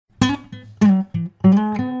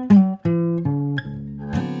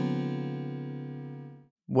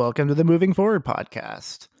welcome to the Moving Forward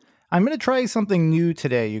podcast. I'm going to try something new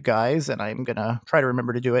today, you guys, and I'm going to try to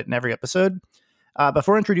remember to do it in every episode.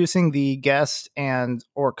 Before introducing the guest and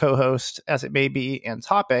or co-host, as it may be, and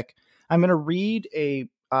topic, I'm going to read a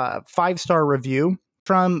 5-star review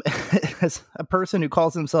from a person who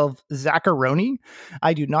calls himself Zacharoni.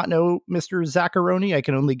 I do not know Mr. Zacharoni. I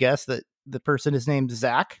can only guess that the person is named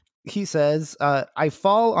Zach. He says, I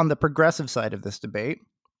fall on the progressive side of this debate,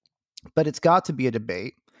 but it's got to be a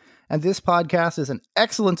debate. And this podcast is an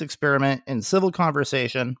excellent experiment in civil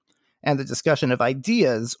conversation and the discussion of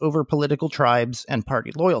ideas over political tribes and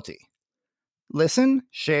party loyalty. Listen,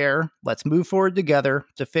 share, let's move forward together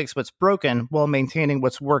to fix what's broken while maintaining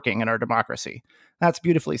what's working in our democracy. That's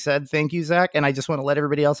beautifully said. Thank you, Zach. And I just want to let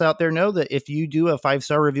everybody else out there know that if you do a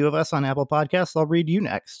 5-star review of us on Apple Podcasts, I'll read you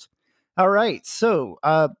next. All right. So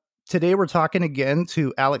today we're talking again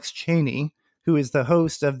to Alex Cheney, who is the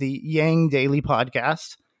host of the Yang Daily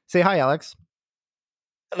podcast. Say hi, Alex.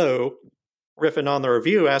 Hello. Riffing on the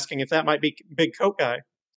review, asking if that might be Big Coke Guy.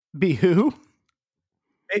 Be who?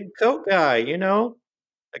 Big Coke Guy, you know,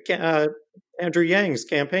 Andrew Yang's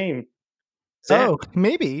campaign. Zach. Oh,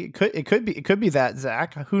 maybe it could be that,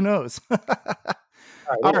 Zach. Who knows?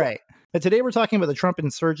 All right. But today we're talking about the Trump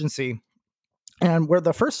insurgency, and where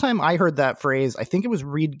the first time I heard that phrase, I think it was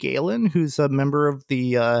Reed Galen, who's a member of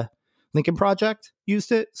the Lincoln Project,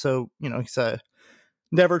 used it. So he's a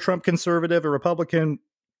never Trump conservative, a Republican,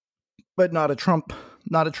 but not a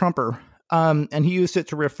Trumper. And he used it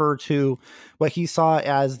to refer to what he saw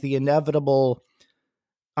as the inevitable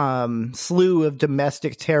slew of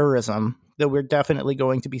domestic terrorism that we're definitely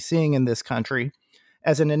going to be seeing in this country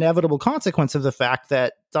as an inevitable consequence of the fact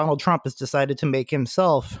that Donald Trump has decided to make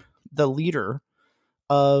himself the leader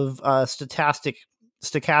of a stochastic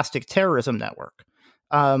terrorism network.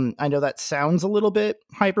 I know that sounds a little bit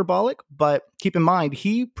hyperbolic, but keep in mind,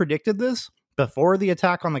 he predicted this before the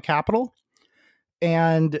attack on the Capitol,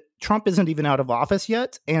 and Trump isn't even out of office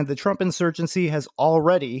yet, and the Trump insurgency has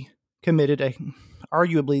already committed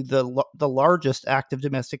arguably the largest act of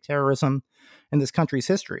domestic terrorism in this country's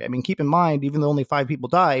history. I mean, keep in mind, even though only 5 people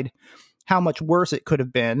died, how much worse it could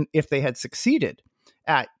have been if they had succeeded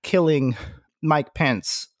at killing Mike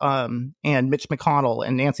Pence and Mitch McConnell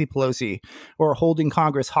and Nancy Pelosi, or holding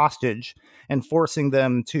Congress hostage and forcing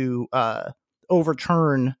them to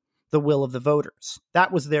overturn the will of the voters.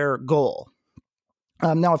 That was their goal.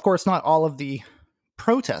 Now, of course, not all of the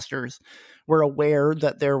protesters were aware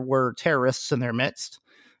that there were terrorists in their midst,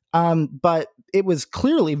 but it was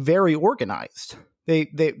clearly very organized.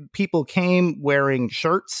 People came wearing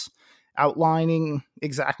shirts outlining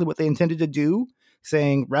exactly what they intended to do,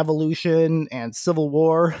 saying revolution and civil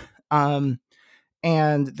war. And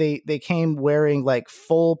they came wearing like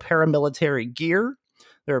full paramilitary gear.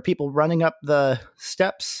 There are people running up the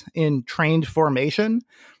steps in trained formation.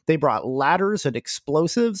 They brought ladders and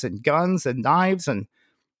explosives and guns and knives and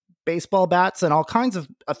baseball bats and all kinds of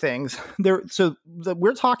things.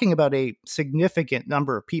 We're talking about a significant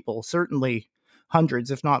number of people, certainly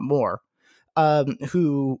hundreds, if not more,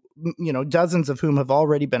 who, dozens of whom have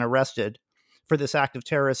already been arrested for this act of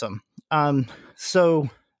terrorism. So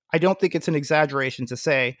I don't think it's an exaggeration to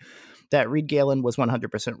say that Reed Galen was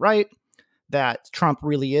 100% right, that Trump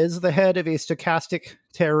really is the head of a stochastic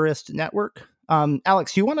terrorist network.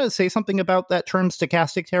 Alex, do you want to say something about that term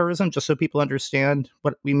stochastic terrorism, just so people understand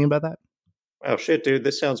what we mean by that? Oh, shit, dude,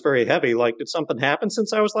 this sounds very heavy. Like, did something happen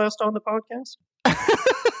since I was last on the podcast?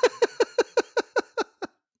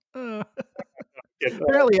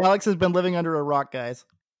 Apparently, Alex has been living under a rock, guys.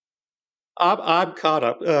 I'm caught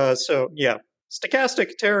up. So, yeah,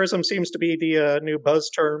 stochastic terrorism seems to be the new buzz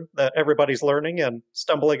term that everybody's learning and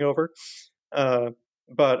stumbling over.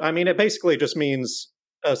 But, I mean, it basically just means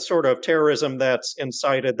a sort of terrorism that's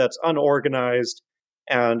incited, that's unorganized,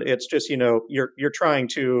 and it's just, you're trying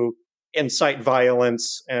to incite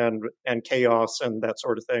violence and chaos and that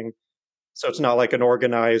sort of thing. So it's not like an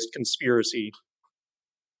organized conspiracy.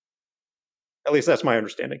 At least that's my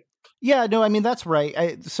understanding. Yeah, no, I mean, that's right.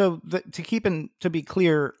 To be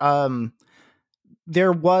clear,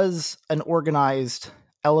 there was an organized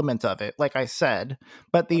element of it, like I said,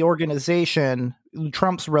 but the organization,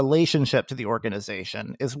 Trump's relationship to the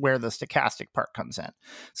organization, is where the stochastic part comes in.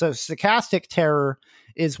 So stochastic terror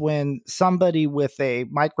is when somebody with a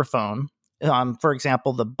microphone, for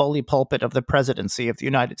example, the bully pulpit of the presidency of the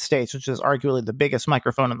United States, which is arguably the biggest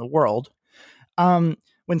microphone in the world,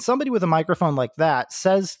 when somebody with a microphone like that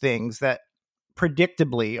says things that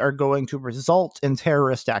predictably are going to result in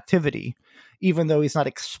terrorist activity, even though he's not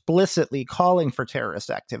explicitly calling for terrorist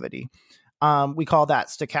activity, we call that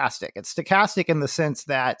stochastic. It's stochastic in the sense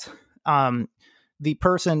that the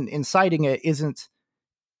person inciting it isn't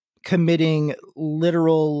committing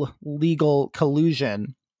literal legal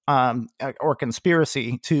collusion or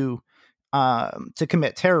conspiracy to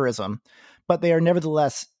commit terrorism, but they are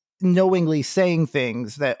nevertheless knowingly saying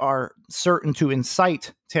things that are certain to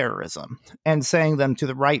incite terrorism and saying them to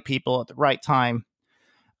the right people at the right time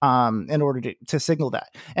in order to signal that.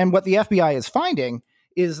 And what the FBI is finding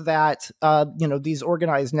is that these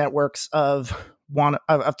organized networks of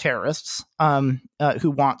terrorists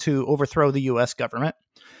who want to overthrow the U.S. government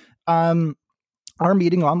are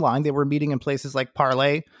meeting online. They were meeting in places like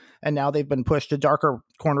Parler, and now they've been pushed to darker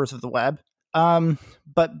corners of the web.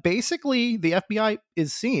 But basically, the FBI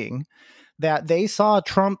is seeing that they saw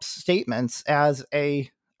Trump's statements as a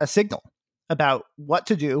signal about what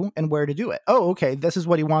to do and where to do it. Oh, okay, this is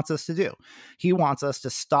what he wants us to do. He wants us to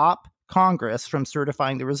stop Congress from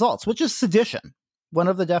certifying the results, which is sedition. One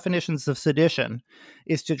of the definitions of sedition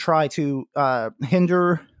is to try to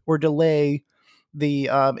hinder or delay the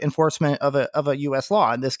enforcement of a U.S.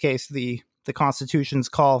 law. In this case, the Constitution's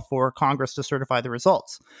call for Congress to certify the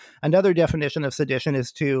results. Another definition of sedition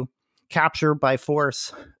is to capture by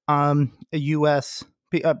force a U.S.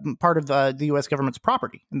 part of the U.S. government's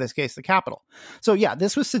property, in this case, the Capitol. So, yeah,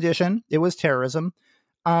 this was sedition. It was terrorism.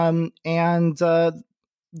 And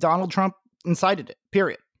Donald Trump incited it,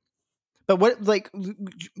 period. But what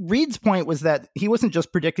Reed's point was that he wasn't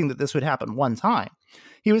just predicting that this would happen one time.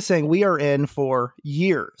 He was saying we are in for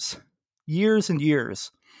years and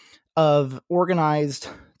years of organized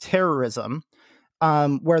terrorism,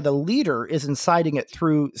 where the leader is inciting it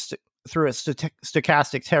through a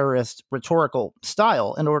stochastic terrorist rhetorical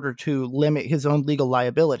style in order to limit his own legal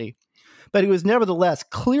liability. But he was nevertheless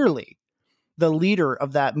clearly the leader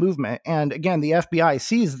of that movement. And again, the FBI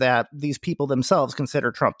sees that these people themselves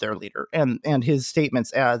consider Trump their leader and his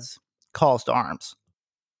statements as calls to arms.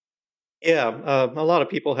 Yeah, a lot of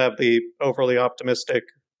people have the overly optimistic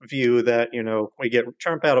view that, we get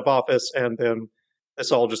Trump out of office and then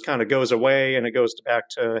this all just kind of goes away and it goes back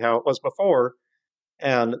to how it was before.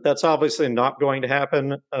 And that's obviously not going to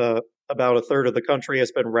happen. About a third of the country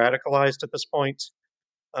has been radicalized at this point.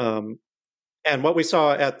 And what we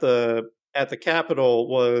saw at the Capitol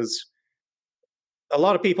was a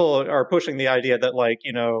lot of people are pushing the idea that,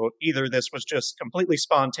 either this was just completely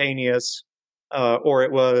spontaneous or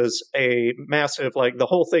it was a massive, the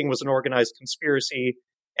whole thing was an organized conspiracy.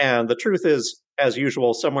 And the truth is, as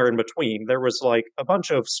usual, somewhere in between. There was a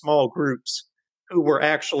bunch of small groups who were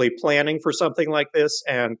actually planning for something like this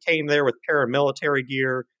and came there with paramilitary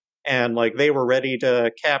gear and they were ready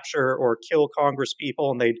to capture or kill Congress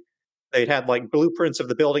people, and they'd had blueprints of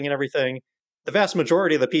the building and everything. The vast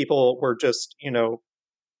majority of the people were just,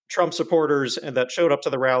 Trump supporters and that showed up to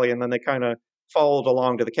the rally, and then they kind of followed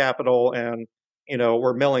along to the Capitol and,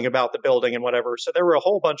 were milling about the building and whatever. So there were a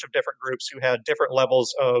whole bunch of different groups who had different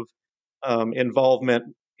levels of involvement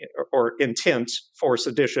or intent for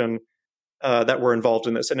sedition that were involved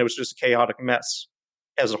in this. And it was just a chaotic mess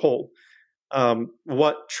as a whole.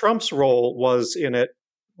 What Trump's role was in it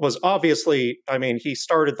was obviously, he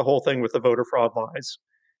started the whole thing with the voter fraud lies.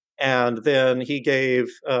 And then he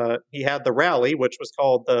had the rally, which was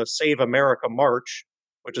called the Save America March,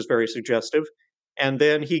 which is very suggestive. And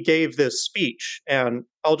then he gave this speech. And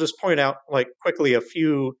I'll just point out quickly a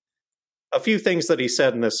few things that he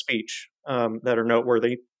said in this speech that are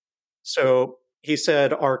noteworthy. So he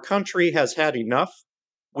said, "Our country has had enough.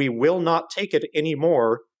 We will not take it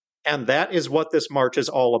anymore. And that is what this march is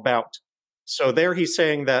all about." So there he's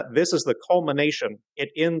saying that this is the culmination. It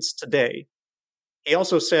ends today. He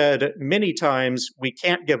also said many times, we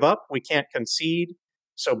can't give up, we can't concede,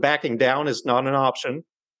 so backing down is not an option.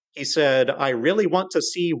 He said, "I really want to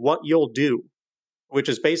see what you'll do," which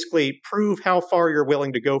is basically prove how far you're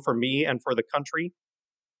willing to go for me and for the country.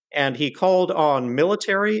 And he called on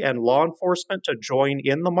military and law enforcement to join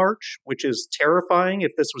in the march, which is terrifying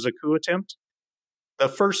if this was a coup attempt. The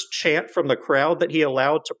first chant from the crowd that he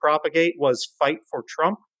allowed to propagate was "Fight for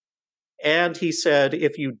Trump." And he said,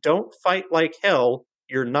 if you don't fight like hell,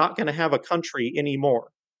 you're not going to have a country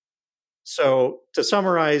anymore. So to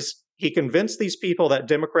summarize, he convinced these people that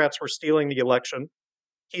Democrats were stealing the election.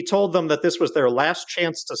 He told them that this was their last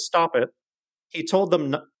chance to stop it. He told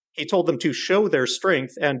them to show their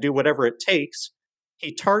strength and do whatever it takes.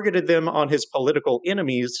 He targeted them on his political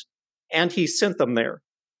enemies, and he sent them there.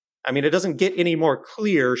 It doesn't get any more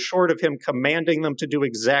clear short of him commanding them to do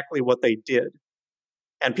exactly what they did.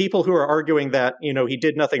 And people who are arguing that, he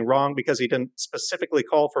did nothing wrong because he didn't specifically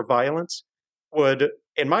call for violence would,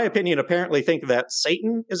 in my opinion, apparently think that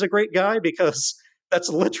Satan is a great guy, because that's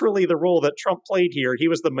literally the role that Trump played here. He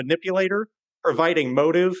was the manipulator, providing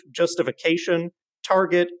motive, justification,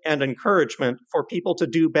 target, and encouragement for people to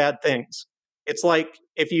do bad things. It's like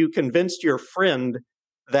if you convinced your friend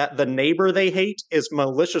that the neighbor they hate is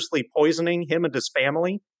maliciously poisoning him and his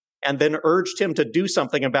family, and then urged him to do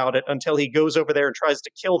something about it until he goes over there and tries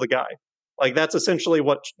to kill the guy. Like that's essentially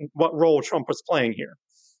what role Trump was playing here.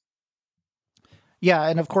 Yeah,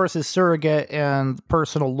 and of course his surrogate and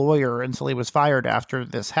personal lawyer until he was fired after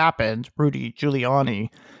this happened, Rudy Giuliani,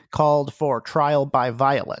 called for trial by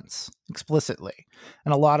violence explicitly.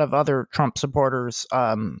 And a lot of other Trump supporters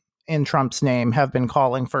in Trump's name have been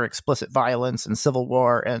calling for explicit violence and civil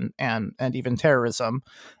war and even terrorism.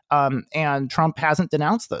 And Trump hasn't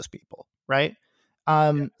denounced those people, right?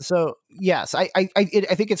 So yes, I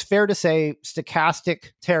think it's fair to say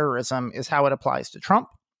stochastic terrorism is how it applies to Trump.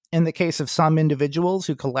 In the case of some individuals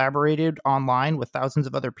who collaborated online with thousands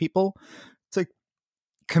of other people to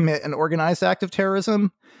commit an organized act of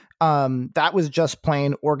terrorism, that was just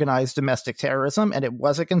plain organized domestic terrorism, and it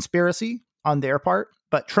was a conspiracy on their part.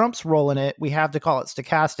 But Trump's role in it, we have to call it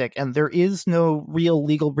stochastic, and there is no real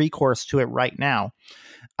legal recourse to it right now,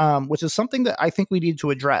 which is something that I think we need to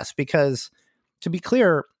address because, to be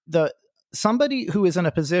clear, somebody who is in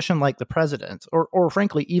a position like the president, or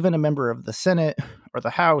frankly, even a member of the Senate or the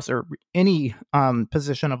House or any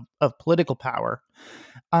position of political power,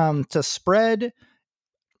 to spread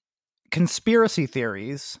conspiracy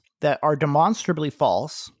theories that are demonstrably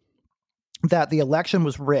false, that the election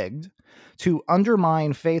was rigged, to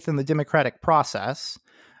undermine faith in the democratic process,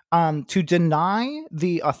 to deny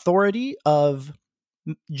the authority of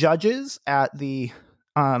judges at the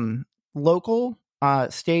local,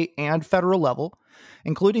 state, and federal level,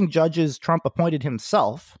 including judges Trump appointed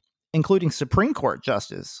himself, including Supreme Court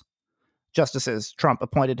justices Trump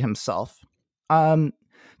appointed himself,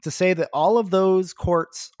 to say that all of those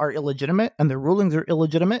courts are illegitimate and their rulings are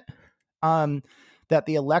illegitimate, that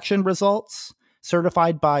the election results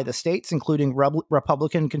certified by the states, including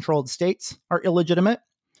Republican-controlled states, are illegitimate,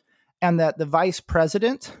 and that the vice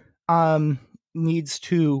president needs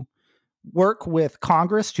to work with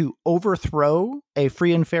Congress to overthrow a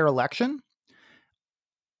free and fair election.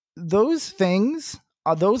 Those things,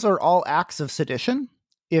 those are all acts of sedition,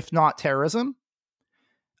 if not terrorism.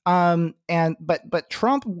 But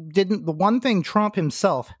Trump didn't. The one thing Trump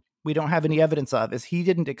himself, we don't have any evidence of, is he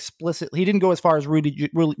didn't go as far as Rudy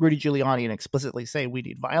Giuliani and explicitly say we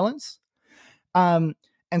need violence. And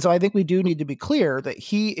so I think we do need to be clear that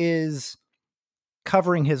he is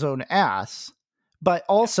covering his own ass. But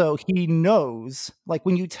also he knows, like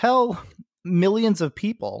when you tell millions of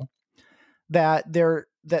people that the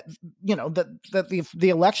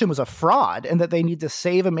election was a fraud and that they need to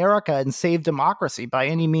save America and save democracy by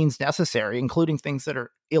any means necessary, including things that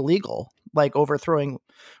are illegal, like overthrowing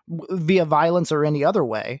via violence or any other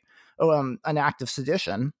way, an act of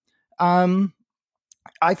sedition.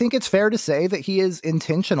 I think it's fair to say that he is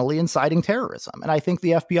intentionally inciting terrorism. And I think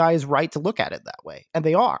the FBI is right to look at it that way. And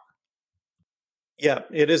they are. Yeah,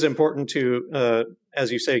 it is important to,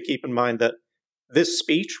 as you say, keep in mind that this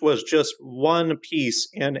speech was just one piece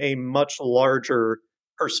in a much larger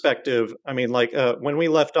perspective. I mean, like when we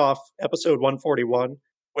left off episode 141,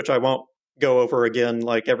 which I won't go over again,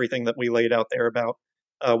 like everything that we laid out there about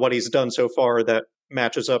what he's done so far that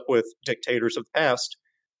matches up with dictators of the past.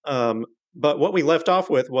 But what we left off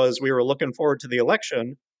with was we were looking forward to the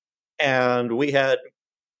election, and we had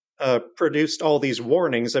produced all these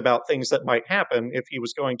warnings about things that might happen if he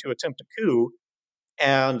was going to attempt a coup.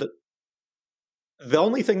 And the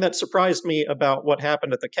only thing that surprised me about what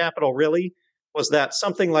happened at the Capitol really was that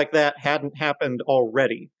something like that hadn't happened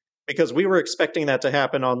already, because we were expecting that to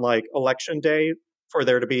happen on like election day, for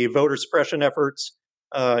there to be voter suppression efforts,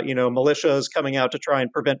 militias coming out to try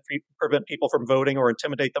and prevent people from voting or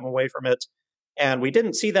intimidate them away from it. And we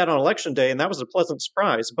didn't see that on election day, and that was a pleasant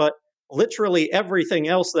surprise. But literally everything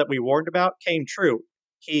else that we warned about came true.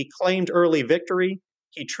 He claimed early victory.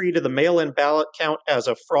 He treated the mail-in ballot count as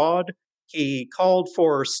a fraud. He called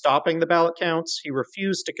for stopping the ballot counts. He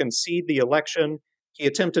refused to concede the election. He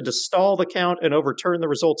attempted to stall the count and overturn the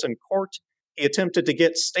results in court. He attempted to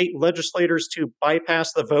get state legislators to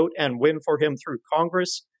bypass the vote and win for him through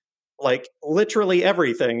Congress. Like literally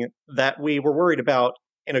everything that we were worried about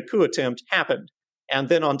in a coup attempt happened. And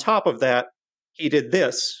then on top of that, he did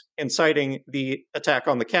this, inciting the attack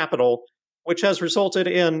on the Capitol, which has resulted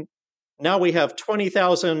in now we have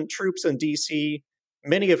 20,000 troops in DC,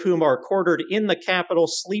 many of whom are quartered in the Capitol,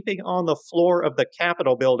 sleeping on the floor of the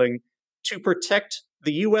Capitol building to protect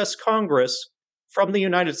the U.S. Congress from the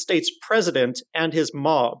United States president and his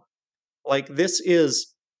mob. Like this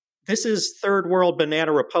is third world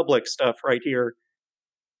banana republic stuff right here.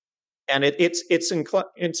 and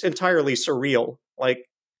it's entirely surreal. Like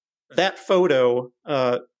that photo.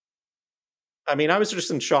 I mean, I was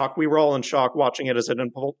just in shock. We were all in shock watching it as it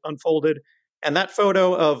unfolded. And that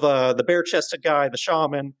photo of the bare-chested guy, the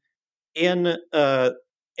shaman, in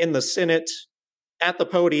in the Senate at the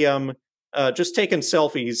podium, just taking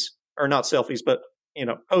selfies, or not selfies, but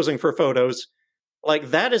posing for photos.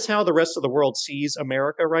 Like that is how the rest of the world sees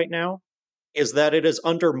America right now. Is that it is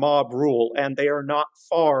under mob rule, and they are not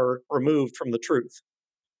far removed from the truth.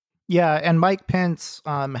 Yeah, and Mike Pence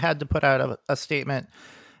had to put out a statement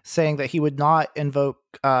saying that he would not invoke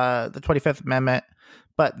the 25th Amendment,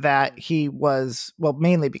 but that he was, well,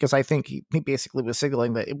 mainly because I think he basically was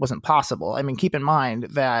signaling that it wasn't possible. I mean, keep in mind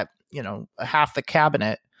that, half the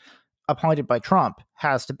cabinet appointed by Trump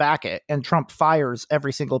has to back it, and Trump fires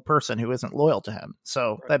every single person who isn't loyal to him.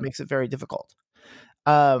 So Right. that makes it very difficult.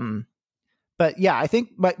 But yeah, I think,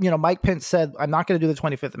 Mike Pence said, I'm not going to do the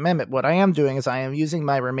 25th Amendment. What I am doing is I am using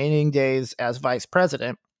my remaining days as vice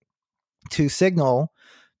president to signal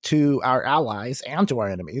to our allies and to our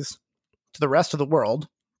enemies, to the rest of the world,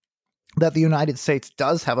 that the United States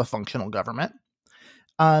does have a functional government,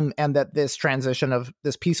 and that this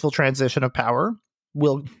peaceful transition of power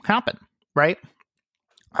will happen, right?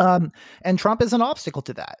 And Trump is an obstacle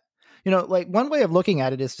to that. Like one way of looking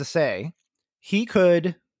at it is to say he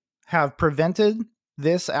could have prevented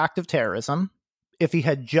this act of terrorism if he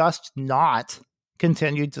had just not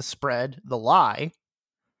continued to spread the lie,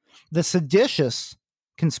 the seditious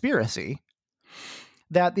conspiracy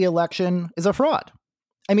that the election is a fraud.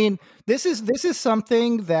 I mean, this is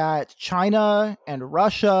something that China and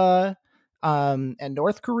Russia and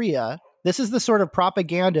North Korea, this is the sort of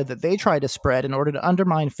propaganda that they try to spread in order to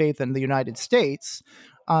undermine faith in the United States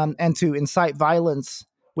and to incite violence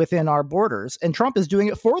within our borders. And Trump is doing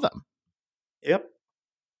it for them. Yep.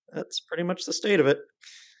 That's pretty much the state of it.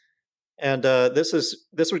 And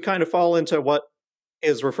this would kind of fall into what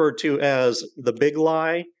is referred to as the big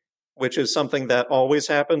lie, which is something that always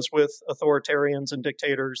happens with authoritarians and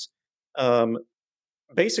dictators.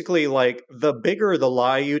 Basically, like the bigger the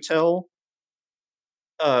lie you tell,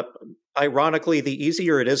 ironically, the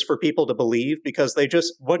easier it is for people to believe, because they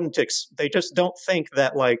just they just don't think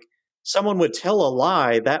that like someone would tell a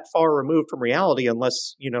lie that far removed from reality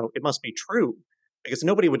unless it must be true, because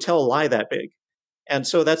nobody would tell a lie that big. And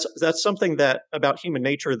so that's something that about human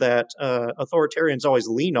nature that authoritarians always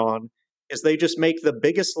lean on, is they just make the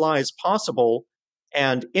biggest lies possible,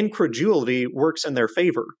 and incredulity works in their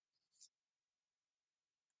favor.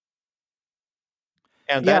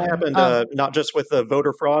 And that happened not just with the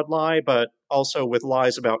voter fraud lie, but also with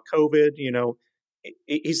lies about COVID.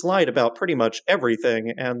 He's lied about pretty much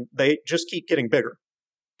everything, and they just keep getting bigger.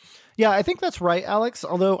 Yeah, I think that's right, Alex.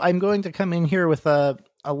 Although I'm going to come in here with a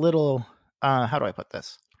little, how do I put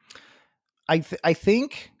this? I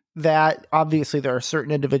think that obviously there are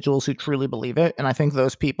certain individuals who truly believe it, and I think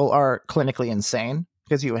those people are clinically insane,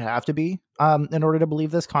 because you would have to be in order to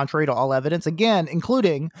believe this, contrary to all evidence. Again,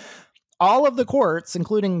 including all of the courts,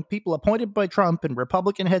 including people appointed by Trump and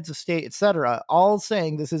Republican heads of state, etc., all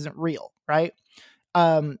saying this isn't real, right?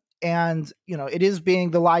 And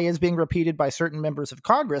the lie is being repeated by certain members of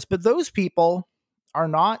Congress, but those people are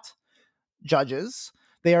not judges.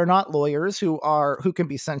 They are not lawyers who can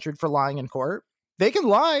be censured for lying in court. They can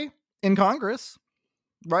lie in Congress,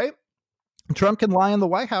 right? Trump can lie in the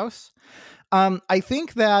White House. I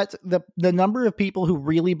think that the number of people who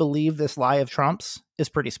really believe this lie of Trump's is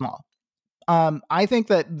pretty small. I think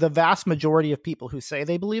that the vast majority of people who say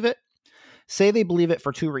they believe it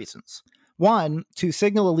for two reasons. One, to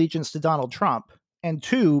signal allegiance to Donald Trump, and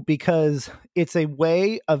two, because it's a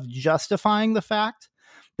way of justifying the fact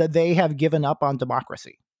that they have given up on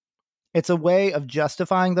democracy. It's a way of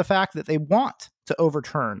justifying the fact that they want to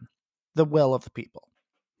overturn the will of the people.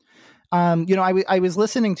 I was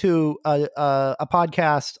listening to a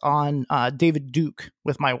podcast on David Duke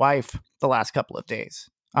with my wife the last couple of days.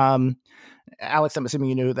 Alex, I'm assuming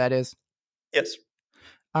you know who that is. Yes.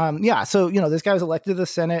 Yeah. So, this guy was elected to the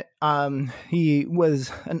Senate. He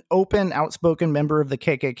was an open, outspoken member of the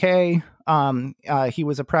KKK. He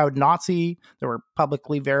was a proud Nazi. There were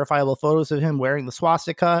publicly verifiable photos of him wearing the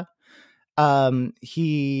swastika.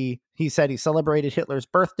 He said he celebrated Hitler's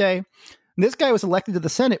birthday. And this guy was elected to the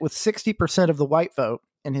Senate with 60% of the white vote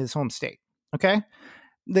in his home state. Okay.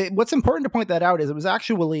 What's important to point that out is it was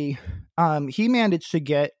actually, he managed to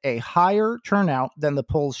get a higher turnout than the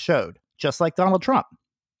polls showed, just like Donald Trump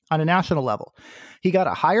on a national level. He got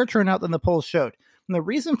a higher turnout than the polls showed. And the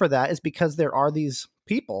reason for that is because there are these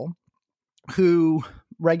people who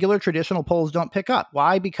regular traditional polls don't pick up.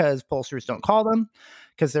 Why? Because pollsters don't call them.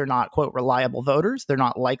 because they're not, quote, reliable voters. They're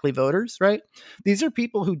not likely voters, right? These are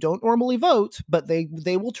people who don't normally vote, but they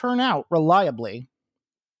will turn out reliably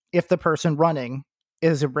if the person running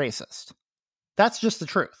is a racist. That's just the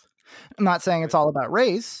truth. I'm not saying it's all about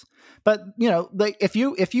race, but like if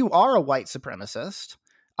you are a white supremacist,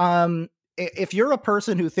 if you're a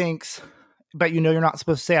person who thinks, but you're not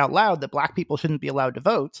supposed to say out loud that black people shouldn't be allowed to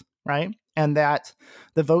vote, right? And that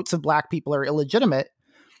the votes of black people are illegitimate,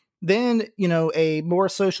 then, a more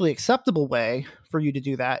socially acceptable way for you to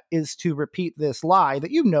do that is to repeat this lie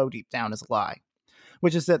that deep down is a lie,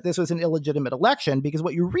 which is that this was an illegitimate election, because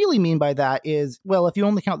what you really mean by that is, well, if you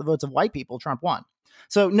only count the votes of white people, Trump won.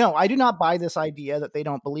 So no, I do not buy this idea that they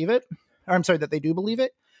don't believe it. Or I'm sorry, that they do believe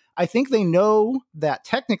it. I think they know that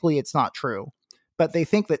technically it's not true, but they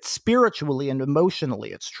think that spiritually and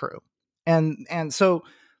emotionally it's true. And so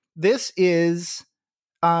this is,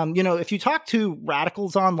 if you talk to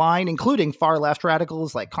radicals online, including far left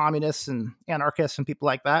radicals like communists and anarchists and people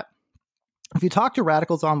like that, if you talk to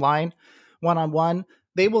radicals online one-on-one,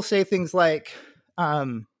 they will say things like,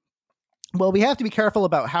 well, we have to be careful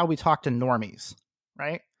about how we talk to normies,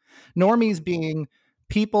 right? Normies being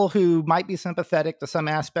people who might be sympathetic to some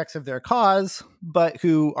aspects of their cause, but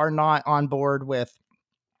who are not on board with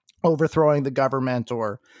overthrowing the government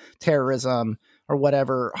or terrorism or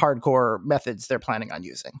whatever hardcore methods they're planning on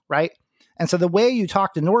using, right? And so the way you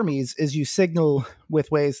talk to normies is you signal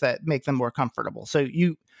with ways that make them more comfortable. So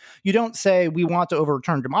you don't say we want to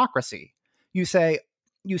overturn democracy. You say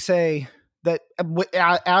that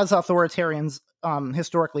as authoritarians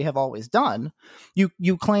historically have always done,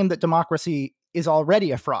 you claim that democracy is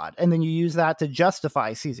already a fraud, and then you use that to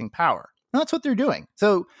justify seizing power. And that's what they're doing.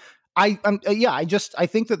 So I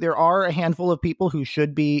think that there are a handful of people who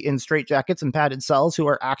should be in straitjackets and padded cells who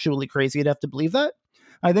are actually crazy enough to believe that.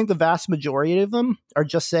 I think the vast majority of them are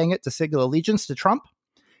just saying it to signal allegiance to Trump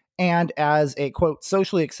and as a, quote,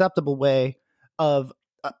 socially acceptable way of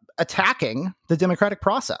attacking the democratic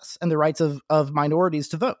process and the rights of minorities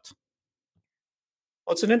to vote.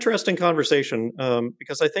 Well, it's an interesting conversation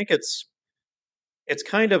because I think it's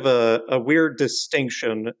kind of a weird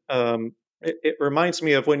distinction. It reminds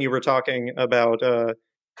me of when you were talking about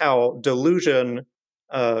how delusion,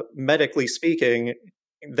 medically speaking,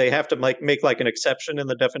 they have to make like an exception in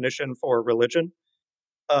the definition for religion.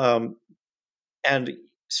 And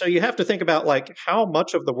so you have to think about like how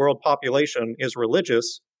much of the world population is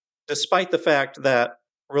religious, despite the fact that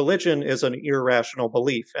religion is an irrational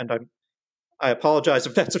belief. And I apologize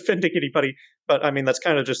if that's offending anybody, but I mean, that's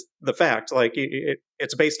kind of just the fact. Like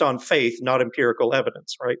it's based on faith, not empirical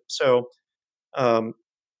evidence, right? So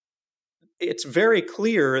it's very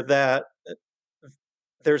clear that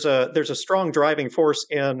there's a strong driving force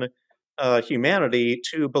in humanity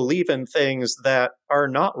to believe in things that are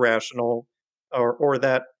not rational or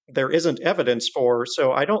that there isn't evidence for.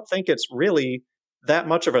 So I don't think it's really that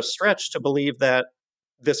much of a stretch to believe that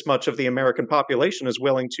this much of the American population is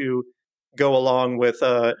willing to go along with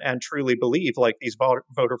and truly believe like these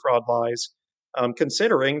voter fraud lies,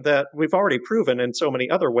 considering that we've already proven in so many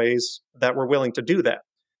other ways that we're willing to do that.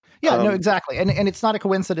 Yeah, no, exactly. And it's not a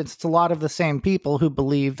coincidence. It's a lot of the same people who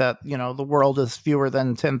believe that, the world is fewer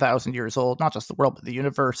than 10,000 years old, not just the world, but the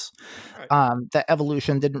universe, right. That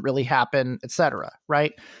evolution didn't really happen, etc.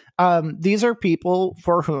 Right? These are people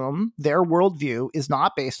for whom their worldview is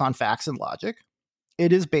not based on facts and logic.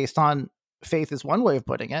 It is based on faith is one way of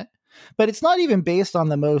putting it, but it's not even based on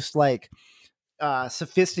the most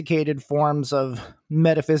sophisticated forms of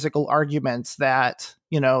metaphysical arguments that,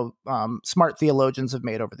 smart theologians have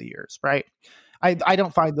made over the years, right? I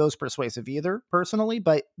don't find those persuasive either, personally,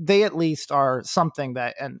 but they at least are something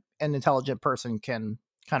that an intelligent person can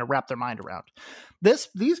kind of wrap their mind around.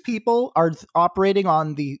 These people are operating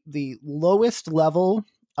on the lowest level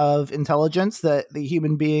of intelligence that the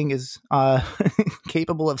human being is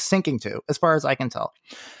capable of sinking to, as far as I can tell,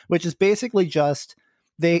 which is basically just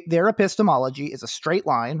their epistemology is a straight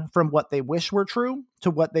line from what they wish were true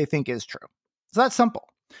to what they think is true. It's that simple.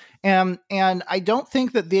 And I don't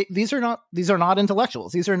think that these are not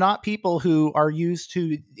intellectuals. These are not people who are used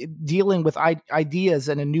to dealing with ideas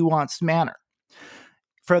in a nuanced manner.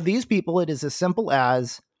 For these people, it is as simple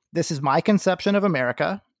as, this is my conception of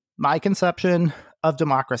America. My conception of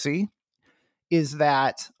democracy is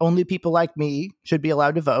that only people like me should be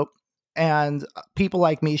allowed to vote, and people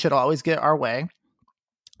like me should always get our way.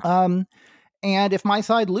 And if my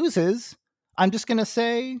side loses, I'm just going to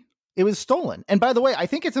say it was stolen. And by the way, I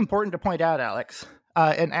think it's important to point out, Alex,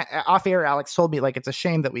 and off air, Alex told me, like, it's a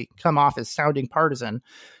shame that we come off as sounding partisan.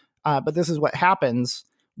 But this is what happens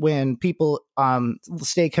when people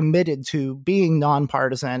stay committed to being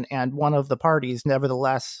nonpartisan and one of the parties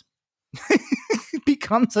nevertheless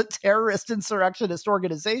becomes a terrorist insurrectionist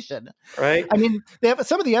organization. Right. I mean, they have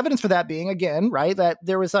some of the evidence for that being, again, right, that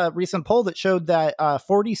there was a recent poll that showed that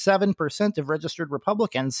 47% of registered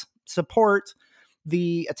Republicans support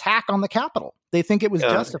the attack on the Capitol. They think it was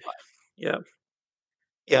justified. Yeah.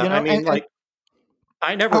 Yeah. You know, I mean, like,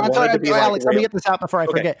 I never I'm wanted sorry, to be Alex, let me real. get this out before I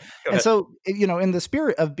Okay, forget. go And ahead. so, you know, in the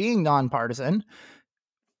spirit of being nonpartisan,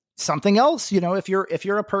 something else, you know, if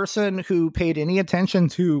you're a person who paid any attention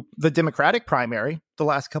to the Democratic primary the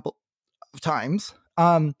last couple of times,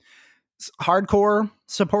 hardcore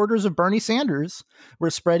supporters of Bernie Sanders were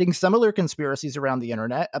spreading similar conspiracies around the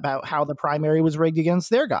internet about how the primary was rigged against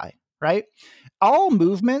their guy, right? All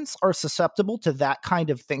movements are susceptible to that kind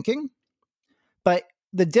of thinking, but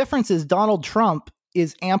the difference is Donald Trump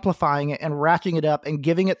is amplifying it and ratcheting it up and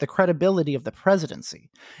giving it the credibility of the presidency.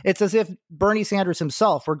 It's as if Bernie Sanders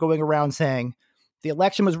himself were going around saying, the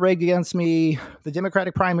election was rigged against me, the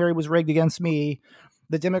Democratic primary was rigged against me,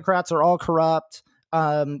 the Democrats are all corrupt,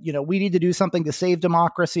 you know, we need to do something to save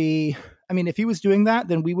democracy. I mean, if he was doing that,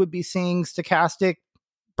 then we would be seeing stochastic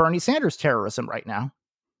Bernie Sanders terrorism right now.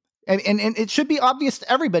 And it should be obvious to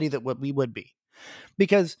everybody that we would be,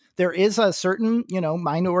 because there is a certain, you know,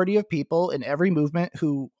 minority of people in every movement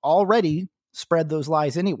who already spread those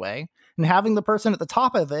lies anyway. And having the person at the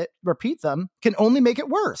top of it repeat them can only make it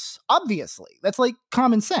worse. Obviously, that's like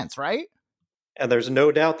common sense, right? And there's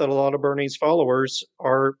no doubt that a lot of Bernie's followers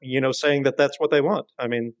are, you know, saying that that's what they want. I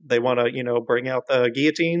mean, they want to, you know, bring out the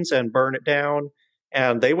guillotines and burn it down.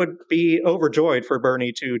 And they would be overjoyed for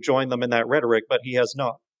Bernie to join them in that rhetoric, but he has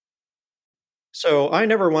not. So I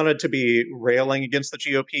never wanted to be railing against the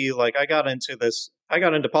GOP. Like, I got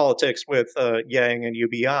into politics with Yang and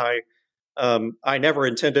UBI. I never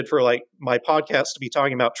intended for like my podcast to be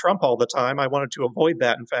talking about Trump all the time. I wanted to avoid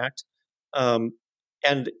that, in fact. Um,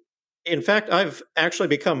 and in fact, I've actually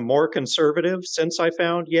become more conservative since I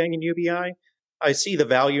found Yang and UBI. I see the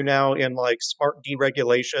value now in like smart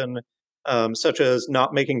deregulation, such as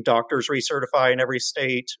not making doctors recertify in every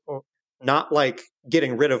state, or not like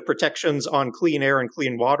getting rid of protections on clean air and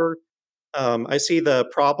clean water. I see the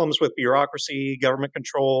problems with bureaucracy, government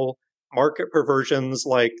control, market perversions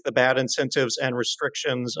like the bad incentives and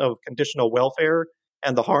restrictions of conditional welfare,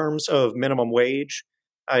 and the harms of minimum wage.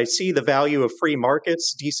 I see the value of free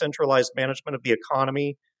markets, decentralized management of the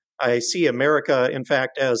economy. I see America, in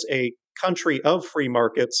fact, as a country of free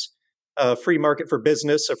markets, a free market for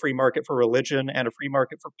business, a free market for religion, and a free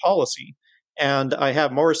market for policy. And I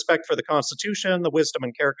have more respect for the Constitution, the wisdom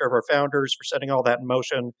and character of our founders for setting all that in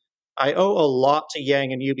motion. I owe a lot to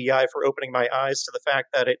Yang and UBI for opening my eyes to the fact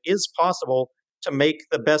that it is possible to make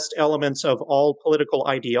the best elements of all political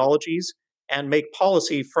ideologies and make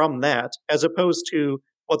policy from that, as opposed to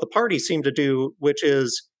what the parties seem to do, which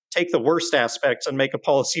is take the worst aspects and make a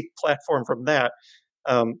policy platform from that.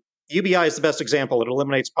 UBI is the best example. It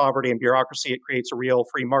eliminates poverty and bureaucracy. It creates a real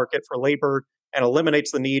free market for labor and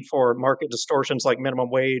eliminates the need for market distortions like minimum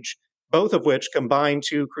wage, both of which combine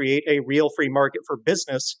to create a real free market for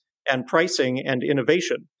business and pricing and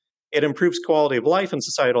innovation. It improves quality of life and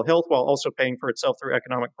societal health while also paying for itself through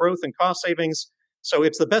economic growth and cost savings. So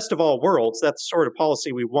it's the best of all worlds. That's the sort of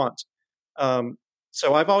policy we want.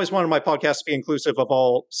 So I've always wanted my podcast to be inclusive of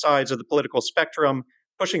all sides of the political spectrum,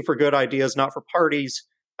 pushing for good ideas, not for parties.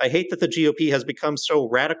 I hate that the GOP has become so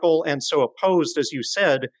radical and so opposed, as you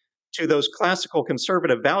said, to those classical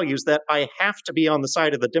conservative values that I have to be on the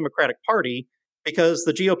side of the Democratic Party because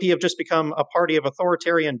the GOP have just become a party of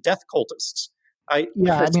authoritarian death cultists. I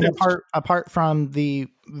mean, apart from the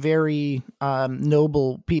very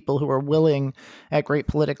noble people who are willing at great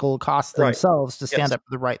political cost themselves to stand up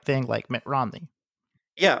for the right thing, like Mitt Romney.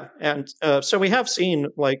 Yeah, and so we have seen,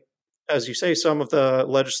 like, as you say, some of the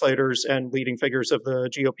legislators and leading figures of the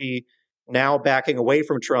GOP now backing away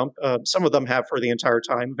from Trump. Some of them have for the entire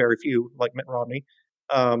time, very few, like Mitt Romney.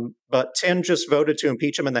 But 10 just voted to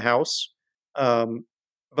impeach him in the House.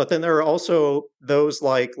 But then there are also those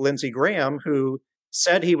like Lindsey Graham who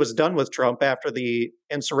said he was done with Trump after the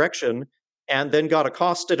insurrection and then got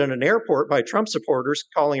accosted in an airport by Trump supporters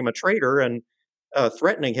calling him a traitor and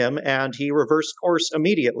threatening him, and he reversed course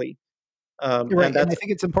immediately. Right, and I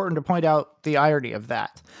think it's important to point out the irony of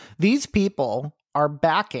that. These people are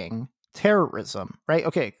backing terrorism, right?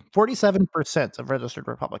 Okay, 47% of registered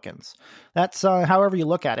Republicans. That's, however you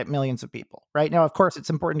look at it, millions of people, right? Now, of course, it's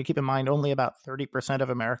important to keep in mind only about 30% of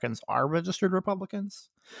Americans are registered Republicans.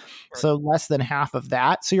 Right. So less than half of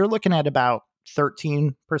that. So you're looking at about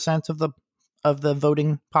 13% of the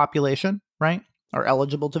voting population, right? our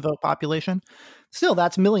eligible to vote population. Still,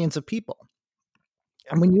 that's millions of people.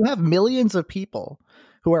 And when you have millions of people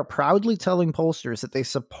who are proudly telling pollsters that they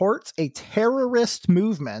support a terrorist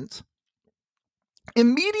movement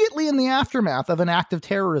immediately in the aftermath of an act of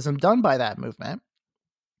terrorism done by that movement,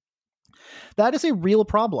 that is a real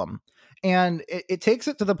problem. And it takes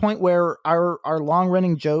it to the point where our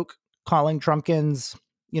long-running joke calling Trumpkins,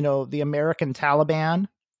 the American Taliban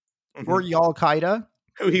or the Al-Qaeda,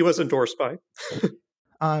 who he was endorsed by,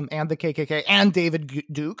 and the KKK and David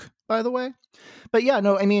Duke, by the way. But yeah,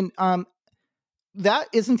 no, I mean, that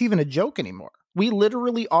isn't even a joke anymore. We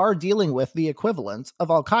literally are dealing with the equivalent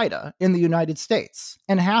of Al-Qaeda in the United States,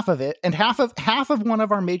 and half of one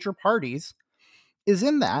of our major parties is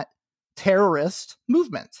in that terrorist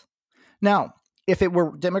movement. Now, if it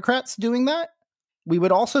were Democrats doing that, we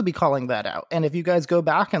would also be calling that out. And if you guys go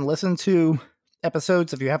back and listen to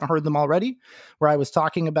episodes, if you haven't heard them already, where I was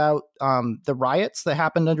talking about the riots that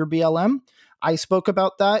happened under BLM, I spoke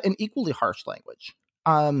about that in equally harsh language.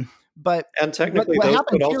 But and technically, those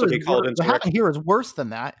could also be called insurrection. What happened here is worse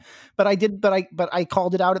than that. But I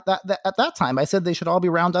called it out at that time. I said they should all be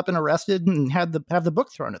rounded up and arrested and have the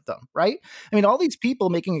book thrown at them. Right? I mean, all these people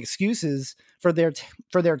making excuses for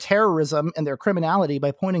their terrorism and their criminality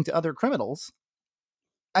by pointing to other criminals.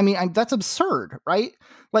 I mean, that's absurd, right?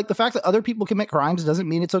 Like, the fact that other people commit crimes doesn't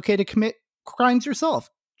mean it's okay to commit crimes yourself.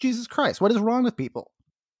 Jesus Christ, what is wrong with people?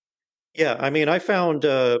 Yeah, I mean, I found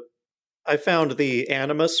the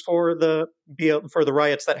animus for the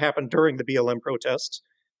riots that happened during the BLM protests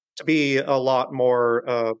to be a lot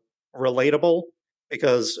more relatable,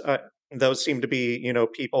 because those seem to be,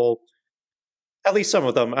 people. At least some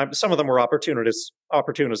of them. Some of them were opportunists,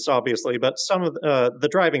 obviously, but some of the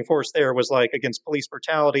driving force there was like against police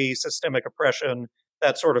brutality, systemic oppression,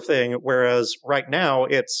 that sort of thing. Whereas right now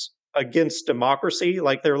it's against democracy.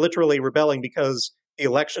 Like, they're literally rebelling because the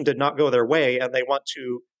election did not go their way, and they want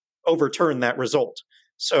to overturn that result.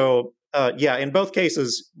 So, yeah, in both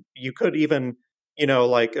cases, you could even,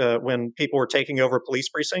 when people were taking over police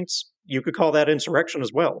precincts, you could call that insurrection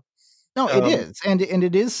as well. No, it is. And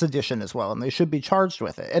it is sedition as well, and they should be charged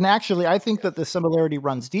with it. And actually, I think that the similarity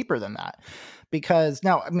runs deeper than that, because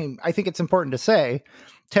now, I mean, I think it's important to say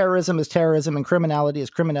terrorism is terrorism and criminality is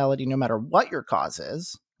criminality no matter what your cause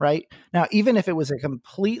is, right? Now, even if it was a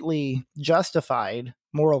completely justified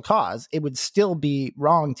moral cause, it would still be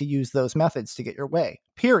wrong to use those methods to get your way.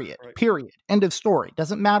 Period. Right. Period. End of story.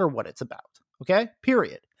 Doesn't matter what it's about. Okay?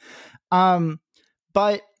 Period.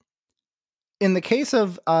 But in the case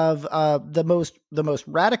of the most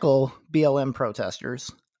radical BLM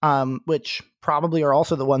protesters, which probably are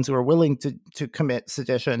also the ones who are willing to commit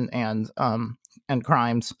sedition and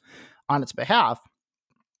crimes on its behalf,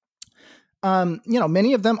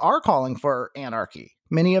 many of them are calling for anarchy.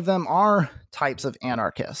 Many of them are types of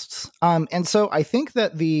anarchists, and so I think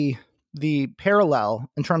that the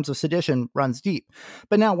parallel in terms of sedition runs deep.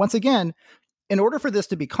 But now, once again, in order for this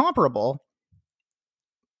to be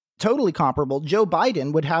totally comparable, Joe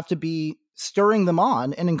Biden would have to be stirring them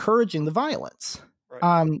on and encouraging the violence.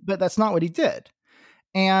 Right. But that's not what he did.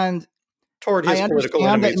 And toward his I political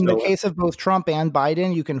understand enemies, that in the case of both Trump and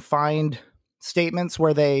Biden, you can find statements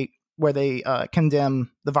where they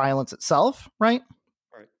condemn the violence itself, right?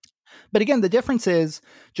 Right. But again, the difference is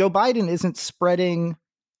Joe Biden isn't spreading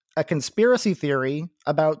a conspiracy theory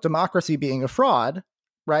about democracy being a fraud,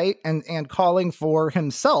 right? And calling for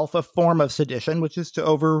himself a form of sedition, which is to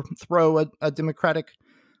overthrow a democratic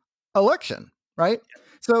election, right? Yeah.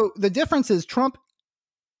 So the difference is Trump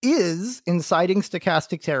is inciting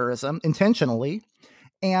stochastic terrorism intentionally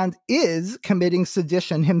and is committing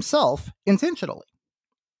sedition himself intentionally.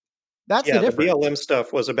 That's the difference. The BLM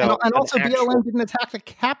stuff was about... And also BLM didn't attack the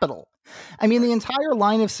Capitol. I mean, the entire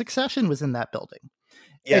line of succession was in that building.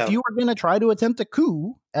 Yeah. If you were going to try to attempt a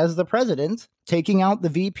coup as the president, taking out the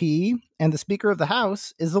VP and the Speaker of the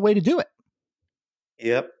House is the way to do it.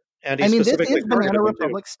 Yep. And I mean, this is Banana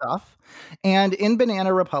Republic stuff. And in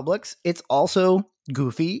Banana Republics, it's also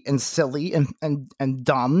goofy and silly and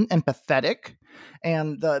dumb and pathetic.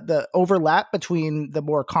 And the overlap between the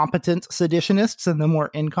more competent seditionists and the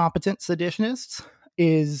more incompetent seditionists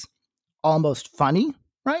is almost funny,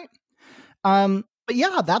 right? But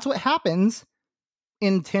yeah, that's what happens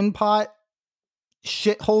in tin pot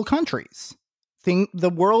shithole countries.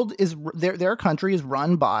 The world is their country is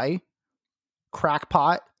run by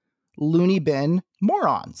crackpot, loony bin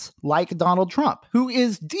morons like Donald Trump, who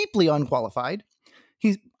is deeply unqualified.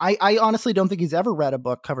 I honestly don't think he's ever read a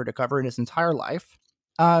book cover to cover in his entire life.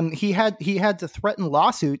 He had to threaten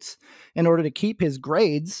lawsuits in order to keep his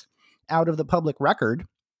grades out of the public record.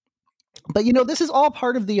 But this is all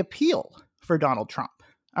part of the appeal, for Donald Trump,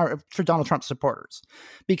 or for Donald Trump supporters,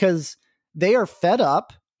 because they are fed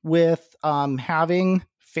up with having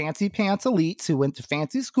fancy pants elites who went to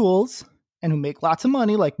fancy schools and who make lots of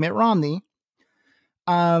money, like Mitt Romney,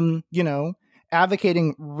 you know,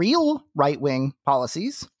 advocating real right-wing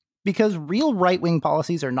policies, because real right-wing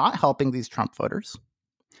policies are not helping these Trump voters.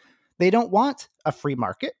 They don't want a free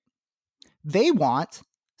market. They want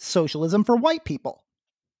socialism for white people.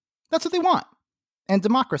 That's what they want. And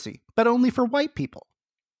democracy, but only for white people.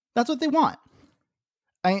 That's what they want.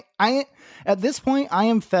 I at this point, I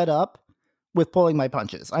am fed up with pulling my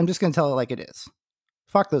punches. I'm just going to tell it like it is.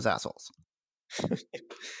 Fuck those assholes.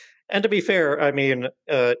 And to be fair, I mean,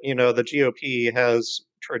 the GOP has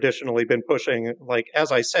traditionally been pushing, like,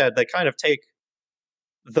 as I said, they kind of take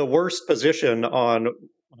the worst position on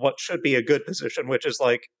what should be a good position, which is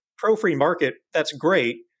like pro-free market. That's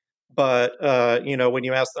great. But, when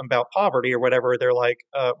you ask them about poverty or whatever, they're like,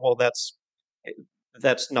 well, that's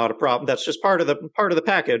not a problem. That's just part of the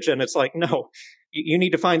package. And it's like, no, you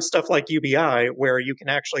need to find stuff like UBI where you can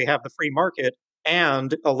actually have the free market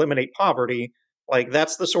and eliminate poverty. Like,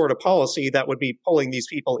 that's the sort of policy that would be pulling these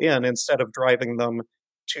people in instead of driving them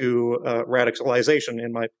to radicalization,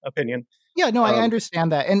 in my opinion. Yeah, no, I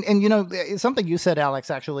understand that. And something you said, Alex,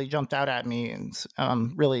 actually jumped out at me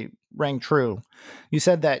and really rang true. You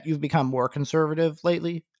said that you've become more conservative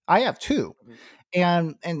lately. I have too.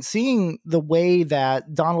 And seeing the way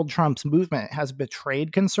that Donald Trump's movement has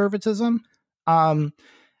betrayed conservatism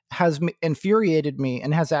has infuriated me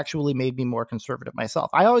and has actually made me more conservative myself.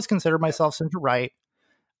 I always considered myself center right.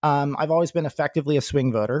 I've always been effectively a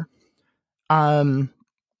swing voter.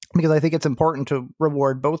 Because I think it's important to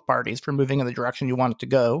reward both parties for moving in the direction you want it to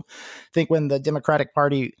go. I think when the Democratic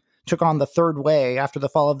Party took on the third way after the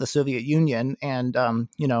fall of the Soviet Union and,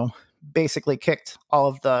 basically kicked all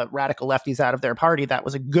of the radical lefties out of their party, that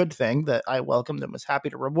was a good thing that I welcomed and was happy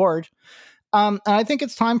to reward. And I think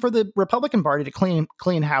it's time for the Republican Party to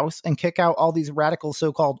clean house and kick out all these radical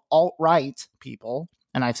so-called alt-right people.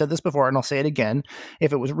 And I've said this before, and I'll say it again.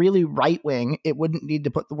 If it was really right-wing, it wouldn't need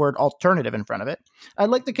to put the word alternative in front of it. I'd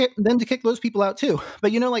like to kick those people out too.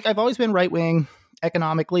 But, I've always been right-wing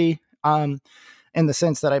economically, in the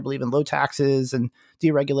sense that I believe in low taxes and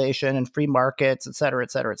deregulation and free markets, et cetera,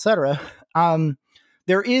 et cetera, et cetera.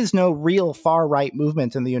 There is no real far-right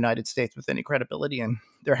movement in the United States with any credibility, and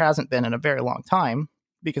there hasn't been in a very long time,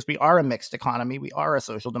 because we are a mixed economy. We are a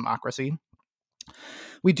social democracy.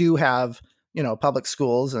 We do have public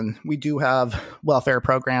schools, and we do have welfare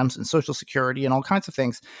programs and Social Security and all kinds of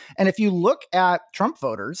things. And if you look at Trump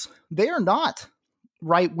voters, they are not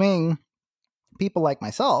right-wing people like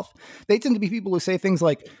myself. They tend to be people who say things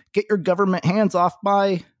like, get your government hands off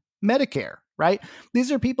my Medicare, right?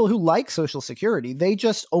 These are people who like Social Security. They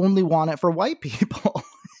just only want it for white people.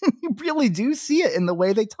 You really do see it in the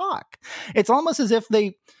way they talk. It's almost as if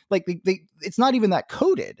they it's not even that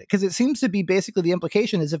coded, because it seems to be basically the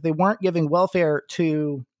implication is if they weren't giving welfare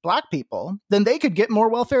to black people, then they could get more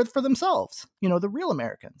welfare for themselves, the real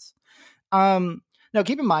Americans. Now,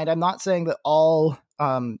 keep in mind, I'm not saying that all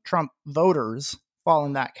Trump voters fall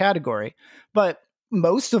in that category, but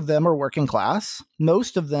most of them are working class.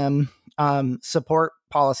 Most of them support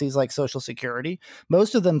policies like Social Security.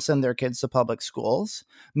 Most of them send their kids to public schools.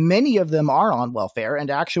 Many of them are on welfare, and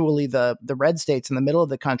actually the red states in the middle of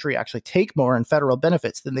the country actually take more in federal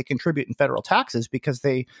benefits than they contribute in federal taxes, because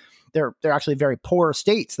they're actually very poor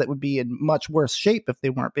states that would be in much worse shape if they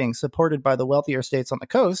weren't being supported by the wealthier states on the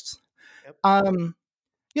coast. Yep.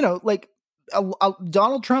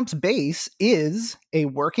 Donald Trump's base is a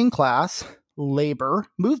working class labor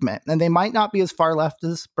movement, and they might not be as far left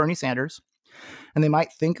as Bernie Sanders, and they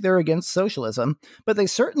might think they're against socialism, but they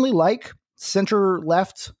certainly like center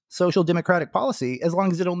left social democratic policy, as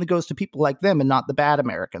long as it only goes to people like them and not the bad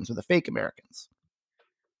Americans or the fake Americans.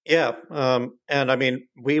 Yeah. And I mean,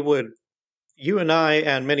 you and I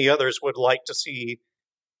and many others would like to see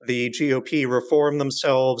the GOP reform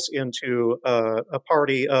themselves into a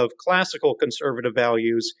party of classical conservative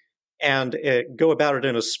values and go about it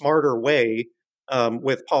in a smarter way,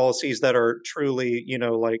 with policies that are truly,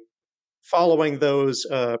 like following those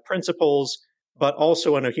principles, but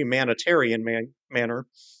also in a humanitarian manner.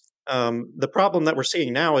 The problem that we're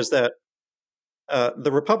seeing now is that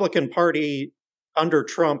the Republican Party under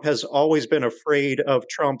Trump has always been afraid of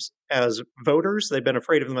Trump's as voters. They've been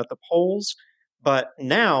afraid of them at the polls. But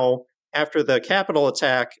now, after the Capitol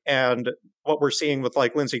attack and what we're seeing with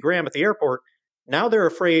like Lindsey Graham at the airport, now they're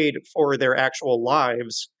afraid for their actual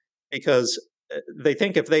lives, because they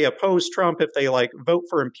think if they oppose Trump, if they like vote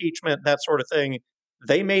for impeachment, that sort of thing,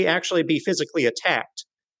 they may actually be physically attacked.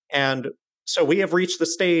 And So we have reached the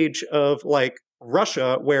stage of like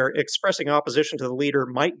Russia, where expressing opposition to the leader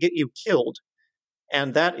might get you killed.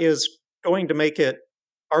 And that is going to make it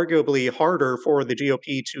arguably harder for the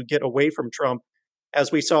GOP to get away from Trump.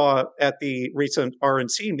 As we saw at the recent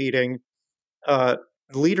RNC meeting,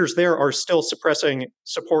 leaders there are still suppressing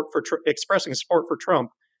support for expressing support for Trump,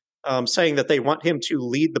 saying that they want him to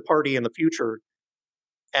lead the party in the future,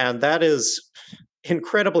 and that is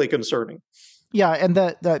incredibly concerning. Yeah, and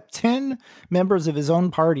the 10 members of his own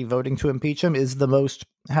party voting to impeach him is the most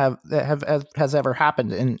has ever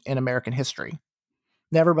happened in American history.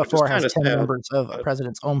 Never before has 10 sad, members of a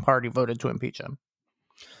president's own party voted to impeach him.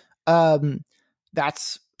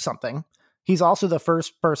 That's something. He's also the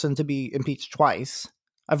first person to be impeached twice.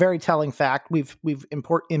 A very telling fact: we've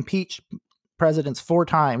impeached presidents 4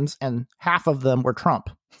 times, and half of them were Trump.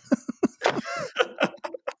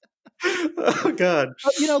 Oh God!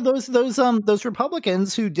 But, you know, those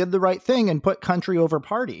Republicans who did the right thing and put country over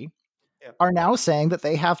party are now saying that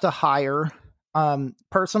they have to hire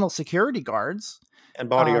personal security guards and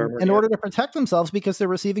body armor in order to protect themselves because they're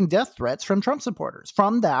receiving death threats from Trump supporters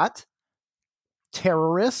from that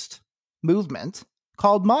terrorist movement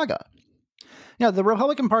called MAGA. Now, the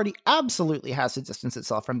Republican Party absolutely has to distance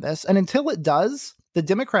itself from this, and until it does, the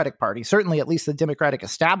Democratic Party, certainly at least the Democratic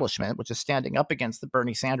establishment, which is standing up against the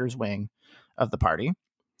Bernie Sanders wing of the party,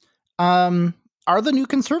 are the new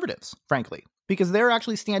conservatives, frankly, because they're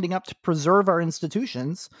actually standing up to preserve our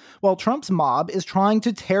institutions while Trump's mob is trying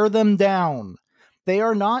to tear them down. They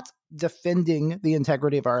are not defending the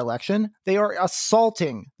integrity of our election. They are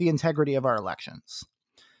assaulting the integrity of our elections.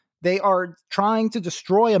 They are trying to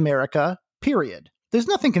destroy America, period. There's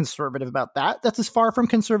nothing conservative about that. That's as far from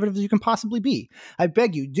conservative as you can possibly be. I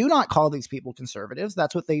beg you, do not call these people conservatives.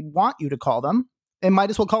 That's what they want you to call them. And might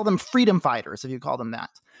as well call them freedom fighters if you call them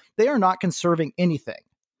that. They are not conserving anything.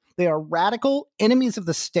 They are radical enemies of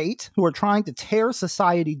the state who are trying to tear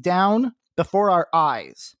society down before our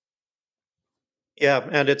eyes. Yeah,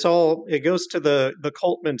 and it goes to the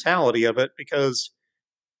cult mentality of it, because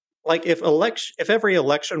like if every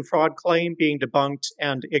election fraud claim being debunked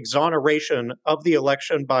and exoneration of the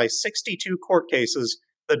election by 62 court cases,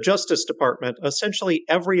 the Justice Department, essentially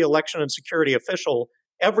every election and security official,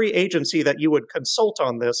 every agency that you would consult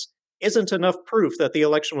on this, isn't enough proof that the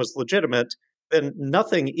election was legitimate, then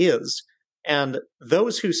nothing is. And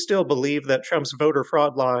those who still believe that Trump's voter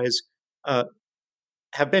fraud lies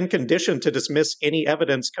have been conditioned to dismiss any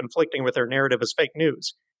evidence conflicting with their narrative as fake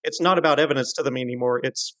news. It's not about evidence to them anymore.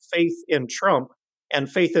 It's faith in Trump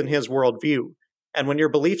and faith in his worldview. And when your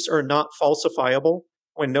beliefs are not falsifiable,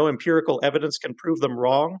 when no empirical evidence can prove them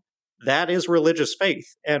wrong, that is religious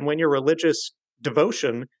faith. And when your religious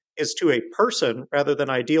devotion is to a person rather than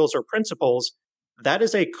ideals or principles, that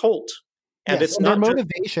is a cult. And yes, and their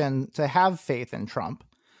motivation to have faith in Trump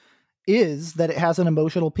is that it has an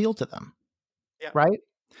emotional appeal to them. Yeah. Right?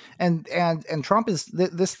 And Trump is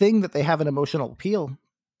this thing that they have an emotional appeal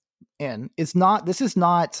in is not, this is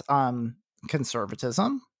not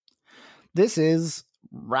conservatism. This is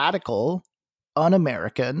radical,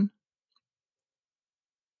 un-American,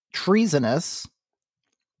 treasonous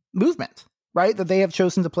movement, right? That they have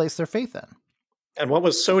chosen to place their faith in. And what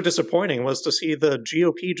was so disappointing was to see the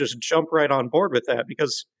GOP just jump right on board with that,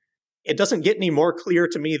 because it doesn't get any more clear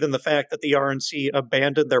to me than the fact that the RNC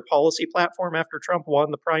abandoned their policy platform after Trump won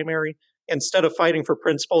the primary. Instead of fighting for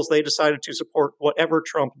principles, they decided to support whatever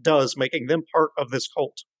Trump does, making them part of this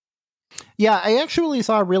cult. Yeah, I actually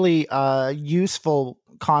saw a really useful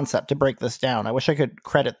concept to break this down. I wish I could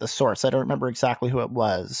credit the source. I don't remember exactly who it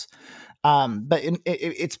was. But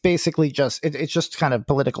it's basically just, it's just kind of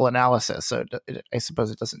political analysis. So I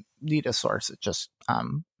suppose it doesn't need a source. It just,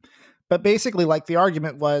 but basically, like, the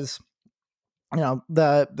argument was, you know,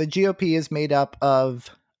 the GOP is made up of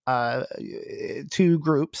 2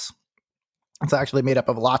 groups. It's actually made up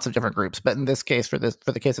of lots of different groups, but in this case, for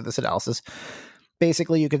the case of this analysis,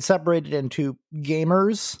 basically you can separate it into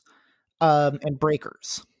gamers and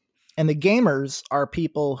breakers. And the gamers are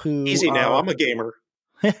people who easy now. I'm a gamer.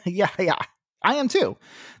 yeah, I am too.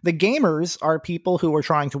 The gamers are people who are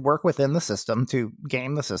trying to work within the system to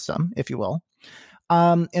game the system, if you will,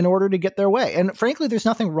 in order to get their way. And frankly, there's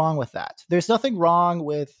nothing wrong with that. There's nothing wrong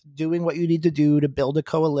with doing what you need to do to build a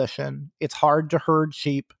coalition. It's hard to herd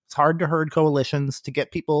sheep. It's hard to herd coalitions, to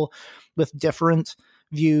get people with different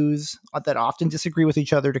views that often disagree with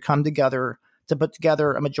each other to come together to put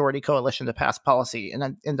together a majority coalition to pass policy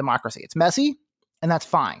in democracy. It's messy, and that's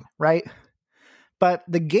fine, right? But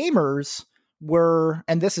the gamers were,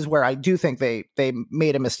 and this is where I do think they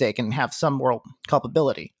made a mistake and have some moral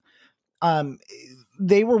culpability.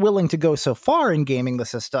 They were willing to go so far in gaming the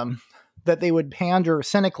system that they would pander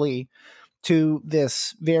cynically to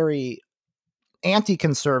this very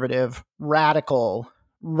anti-conservative, radical,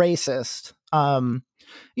 racist,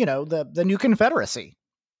 the new Confederacy,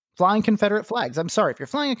 flying Confederate flags. I'm sorry, if you're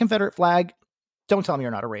flying a Confederate flag, don't tell me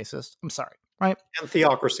you're not a racist. I'm sorry, right? And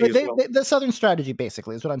theocracy as well. The Southern strategy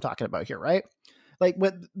basically is what I'm talking about here, right? Like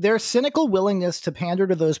with their cynical willingness to pander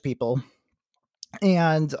to those people,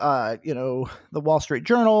 and the Wall Street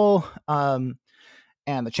Journal, and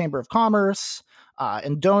the Chamber of Commerce,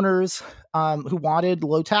 and donors who wanted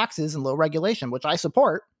low taxes and low regulation, which I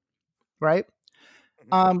support, right?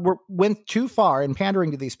 Went too far in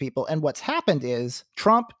pandering to these people. And what's happened is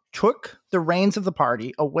Trump took the reins of the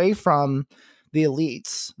party away from the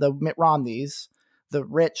elites, the Mitt Romneys, the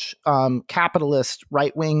rich capitalist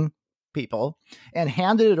right-wing people, and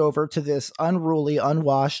handed it over to this unruly,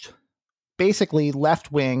 unwashed, basically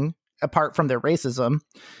left-wing, apart from their racism.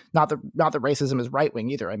 Not that racism is right-wing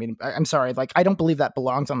either. I mean, I'm sorry, like, I don't believe that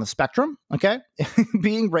belongs on the spectrum, okay?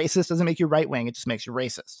 Being racist doesn't make you right-wing, it just makes you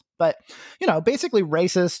racist. But, basically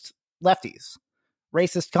racist lefties,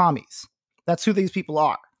 racist commies. That's who these people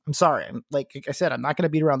are. I'm sorry. Like I said, I'm not going to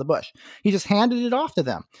beat around the bush. He just handed it off to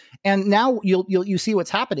them. And now you see what's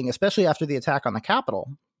happening, especially after the attack on the Capitol.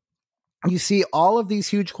 You see all of these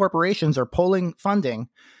huge corporations are pulling funding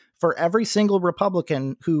for every single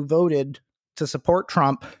Republican who voted to support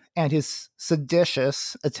Trump and his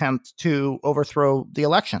seditious attempt to overthrow the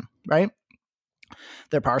election, right?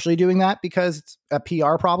 They're partially doing that because it's a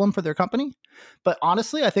PR problem for their company. But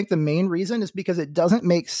honestly, I think the main reason is because it doesn't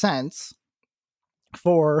make sense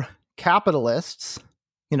for capitalists,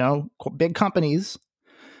 big companies,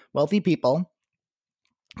 wealthy people,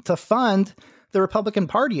 to fund the Republican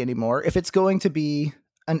Party anymore if it's going to be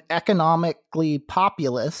an economically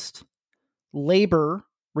populist labor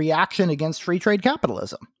reaction against free trade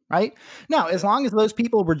capitalism, right? Now, as long as those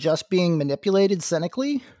people were just being manipulated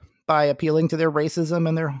cynically by appealing to their racism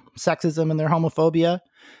and their sexism and their homophobia,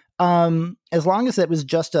 as long as it was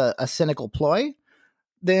just a cynical ploy,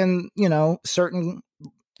 then, certain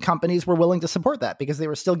companies were willing to support that because they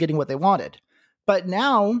were still getting what they wanted. But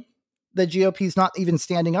now the GOP is not even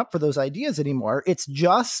standing up for those ideas anymore. It's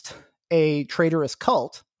just a traitorous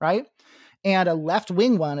cult, right? And a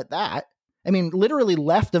left-wing one at that. I mean, literally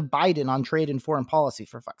left of Biden on trade and foreign policy,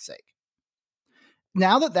 for fuck's sake.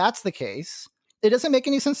 Now that that's the case, it doesn't make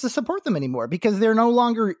any sense to support them anymore because they're no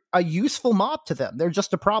longer a useful mob to them. They're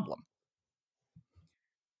just a problem.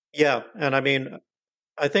 Yeah. And I mean,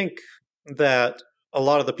 I think that a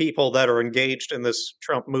lot of the people that are engaged in this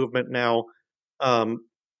Trump movement now,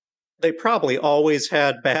 they probably always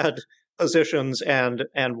had bad positions and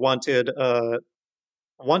wanted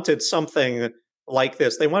something like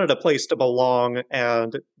this. They wanted a place to belong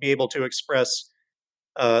and be able to express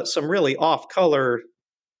some really off-color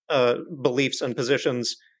beliefs and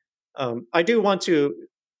positions. I do want to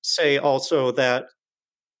say also that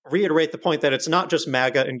reiterate the point that it's not just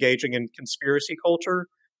MAGA engaging in conspiracy culture.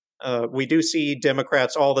 We do see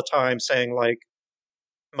Democrats all the time saying, like,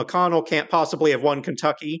 McConnell can't possibly have won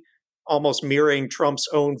Kentucky, almost mirroring Trump's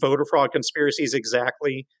own voter fraud conspiracies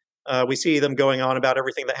exactly. We see them going on about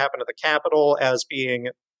everything that happened at the Capitol as being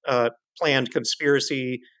planned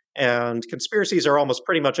conspiracy, and conspiracies are almost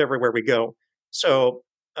pretty much everywhere we go. So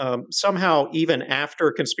somehow, even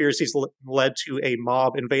after conspiracies led to a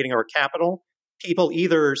mob invading our Capitol, people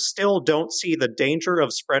either still don't see the danger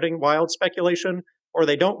of spreading wild speculation, or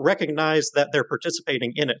they don't recognize that they're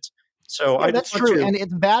participating in it. So yeah, that's true. And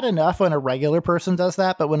it's bad enough when a regular person does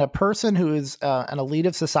that, but when a person who is an elite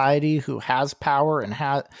of society who has power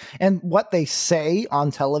and what they say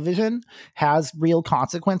on television has real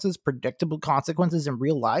consequences, predictable consequences in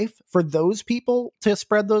real life, for those people to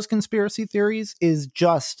spread those conspiracy theories is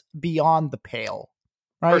just beyond the pale.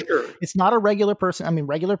 Right? Sure. It's not a regular person. I mean,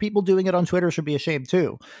 regular people doing it on Twitter should be ashamed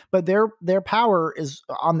too, but their power is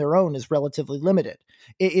on their own is relatively limited.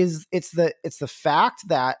 It's the fact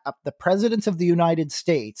that the president of the United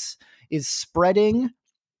States is spreading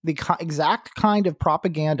the exact kind of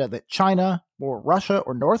propaganda that China or Russia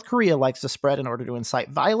or North Korea likes to spread in order to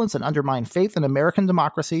incite violence and undermine faith in American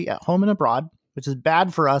democracy at home and abroad, which is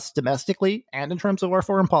bad for us domestically and in terms of our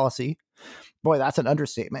foreign policy. Boy, that's an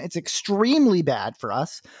understatement. It's extremely bad for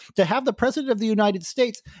us to have the president of the United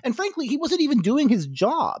States. And frankly, he wasn't even doing his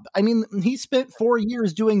job. I mean, he spent 4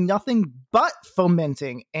 years doing nothing but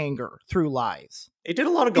fomenting anger through lies. He did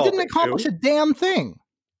a lot of golfing. He didn't accomplish a damn thing.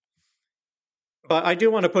 But I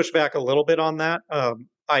do want to push back a little bit on that.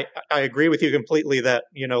 I agree with you completely that,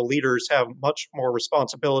 leaders have much more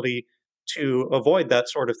responsibility to avoid that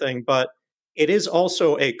sort of thing. But it is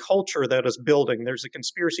also a culture that is building. There's a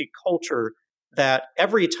conspiracy culture that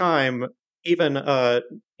every time, even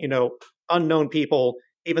you know, unknown people,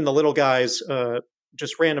 even the little guys,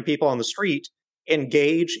 just random people on the street,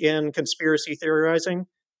 engage in conspiracy theorizing,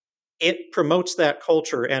 it promotes that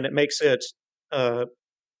culture and it makes it uh,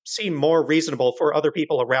 seem more reasonable for other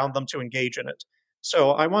people around them to engage in it.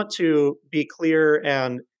 So I want to be clear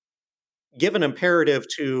and give an imperative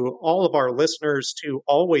to all of our listeners to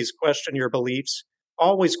always question your beliefs,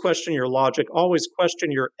 always question your logic, always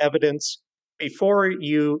question your evidence before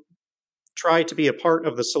you try to be a part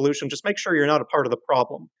of the solution. Just make sure you're not a part of the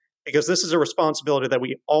problem, because this is a responsibility that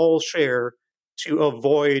we all share to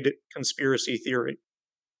avoid conspiracy theory.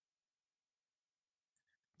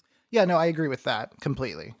 Yeah, no, I agree with that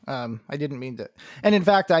completely. I didn't mean to. And in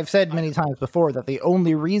fact, I've said many times before that the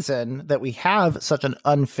only reason that we have such an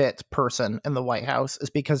unfit person in the White House is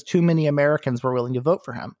because too many Americans were willing to vote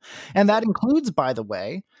for him. And that includes, by the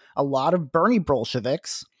way, a lot of Bernie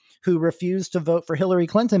Bolsheviks who refused to vote for Hillary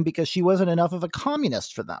Clinton because she wasn't enough of a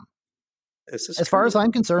communist for them. This is As far as true.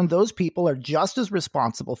 I'm concerned, those people are just as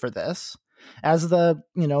responsible for this as the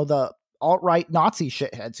alt-right Nazi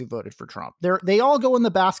shitheads who voted for Trump. They all go in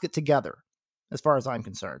the basket together, as far as I'm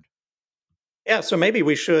concerned. Yeah, so maybe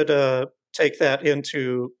we should take that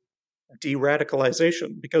into de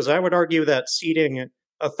radicalization, because I would argue that ceding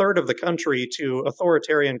a third of the country to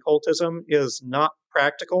authoritarian cultism is not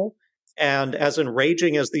practical. And as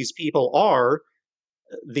enraging as these people are,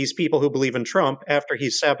 these people who believe in Trump after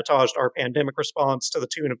he sabotaged our pandemic response to the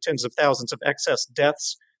tune of tens of thousands of excess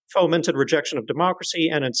deaths, fomented rejection of democracy,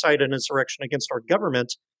 and incited insurrection against our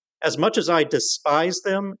government. As much as I despise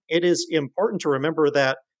them, it is important to remember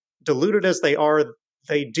that, deluded as they are,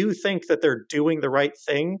 they do think that they're doing the right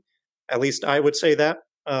thing. At least I would say that.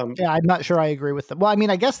 Yeah, I'm not sure I agree with them. Well, I mean,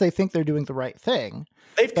 I guess they think they're doing the right thing.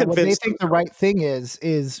 They've But what they convinced think the themselves. right thing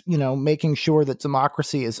is, making sure that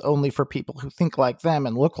democracy is only for people who think like them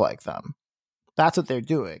and look like them. That's what they're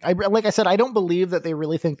doing. Like I said, I don't believe that they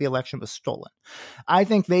really think the election was stolen. I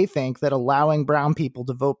think they think that allowing brown people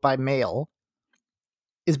to vote by mail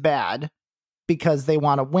is bad because they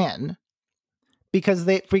want to win, because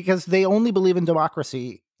they only believe in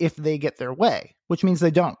democracy if they get their way, which means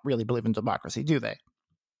they don't really believe in democracy, do they?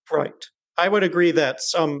 Right. I would agree that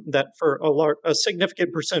for a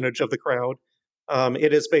significant percentage of the crowd,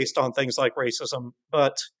 it is based on things like racism.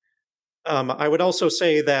 But I would also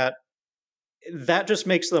say that that just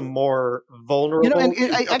makes them more And vulnerable to I don't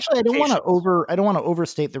want to justifications.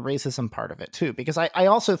 overstate the racism part of it too, because I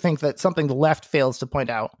also think that something the left fails to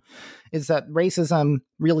point out is that racism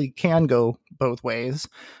really can go both ways.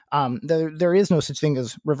 There is no such thing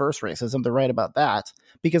as reverse racism. They're right about that,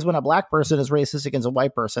 because when a black person is racist against a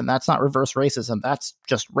white person, that's not reverse racism. That's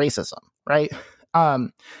just racism, right?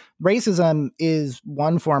 Um, Racism is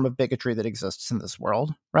one form of bigotry that exists in this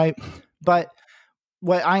world, right? But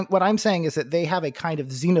what I'm saying is that they have a kind of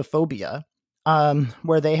xenophobia,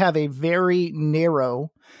 where they have a very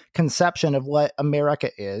narrow conception of what America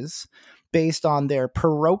is, based on their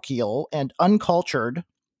parochial and uncultured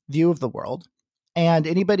view of the world. And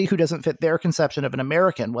anybody who doesn't fit their conception of an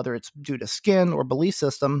American, whether it's due to skin or belief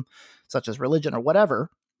system, such as religion or whatever,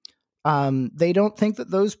 they don't think that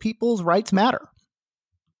those people's rights matter.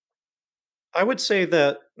 I would say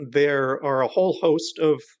that there are a whole host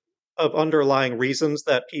of underlying reasons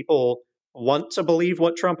that people want to believe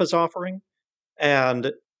what Trump is offering,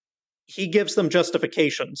 and he gives them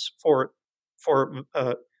justifications for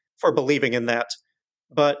for believing in that.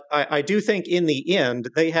 But I do think in the end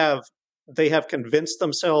they have convinced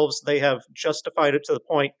themselves, they have justified it to the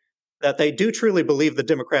point that they do truly believe the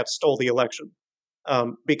Democrats stole the election,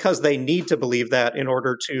 because they need to believe that in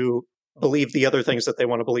order to believe the other things that they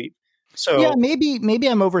want to believe. Yeah, So maybe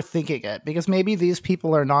I'm overthinking it, because maybe these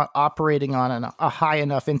people are not operating on a high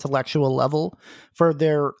enough intellectual level for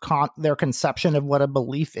their conception of what a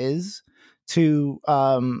belief is to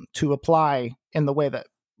apply in the way that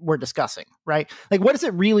we're discussing, right? Like, what does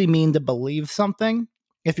it really mean to believe something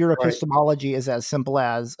if your right. epistemology is as simple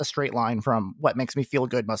as a straight line from what makes me feel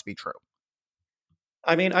good must be true?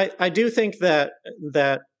 I mean, I do think that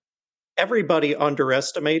everybody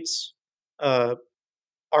underestimates uh,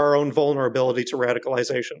 our own vulnerability to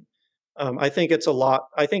radicalization. I think it's a lot.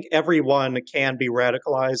 I think everyone can be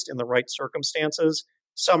radicalized in the right circumstances.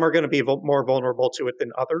 Some are going to be more vulnerable to it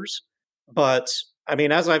than others. But I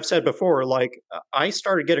mean, as I've said before, like I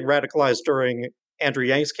started getting radicalized during Andrew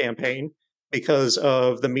Yang's campaign because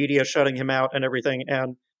of the media shutting him out and everything.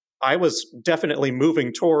 And I was definitely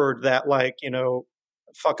moving toward that, like,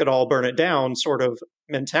 fuck it all, burn it down sort of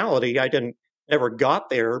mentality. I didn't never got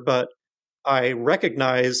there, but I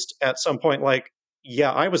recognized at some point, like,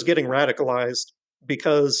 yeah, I was getting radicalized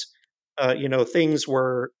because things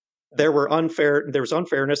were there were unfair there was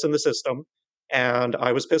unfairness in the system, and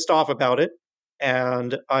I was pissed off about it,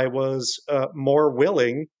 and I was more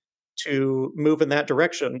willing to move in that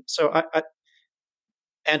direction.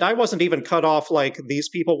 And I wasn't even cut off like these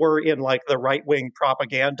people were in like the right wing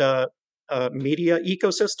propaganda media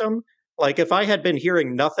ecosystem. Like if I had been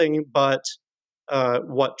hearing nothing but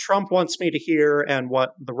what Trump wants me to hear and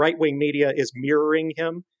what the right wing media is mirroring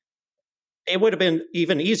him, it would have been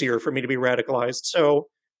even easier for me to be radicalized. So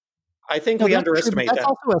I think No, we that's true, but underestimate that's that.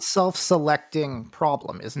 also a self-selecting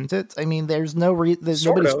problem, isn't it? I mean, there's Sort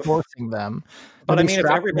nobody's of. forcing them. But I Nobody's mean, if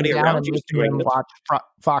strapping them everybody down around and you is making doing them it, watch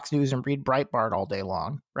Fox News and read Breitbart all day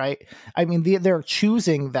long, right? I mean, they're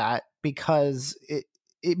choosing that because it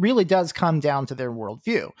really does come down to their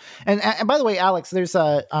worldview. And by the way, Alex, there's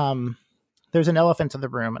an elephant in the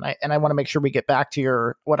room, and I want to make sure we get back to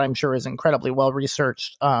your what I'm sure is incredibly well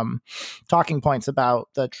researched talking points about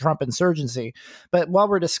the Trump insurgency. But while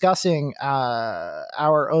we're discussing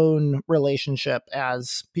our own relationship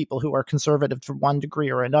as people who are conservative to one degree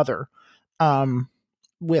or another,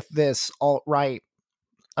 with this alt right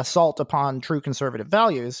assault upon true conservative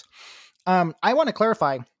values, I want to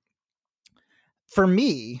clarify. For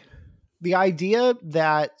me, the idea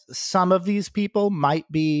that some of these people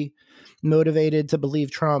might be motivated to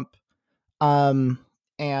believe Trump and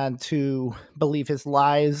to believe his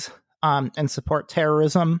lies and support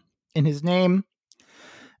terrorism in his name,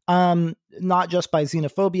 not just by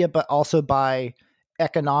xenophobia, but also by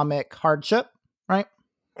economic hardship, right?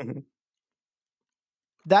 mm-hmm.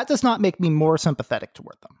 That does not make me more sympathetic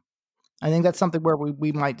toward them. I think that's something where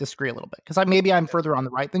we might disagree a little bit because maybe I'm further on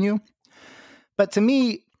the right than you. But to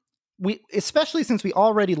me, especially since we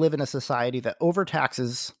already live in a society that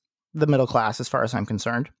overtaxes the middle class, as far as I'm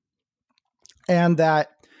concerned, and that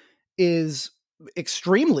is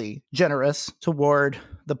extremely generous toward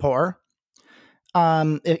the poor,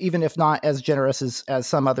 even if not as generous as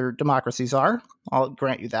some other democracies are. I'll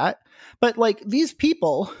grant you that. But like these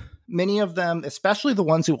people, many of them, especially the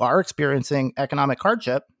ones who are experiencing economic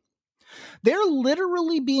hardship, they're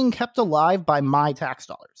literally being kept alive by my tax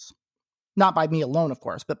dollars. Not by me alone, of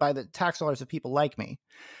course, but by the tax dollars of people like me.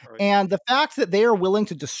 Right. And the fact that they are willing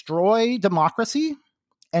to destroy democracy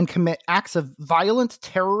and commit acts of violent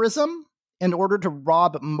terrorism in order to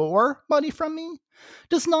rob more money from me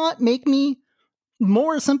does not make me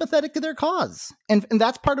more sympathetic to their cause. And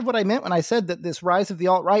that's part of what I meant when I said that this rise of the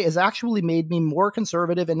alt-right has actually made me more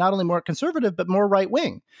conservative, and not only more conservative, but more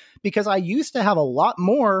right-wing, because I used to have a lot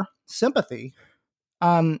more sympathy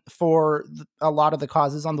for a lot of the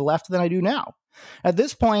causes on the left than I do now. At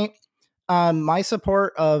this point, my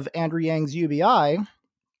support of Andrew Yang's UBI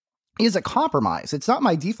is a compromise. It's not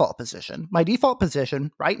my default position. My default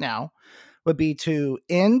position right now would be to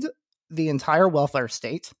end the entire welfare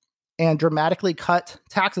state and dramatically cut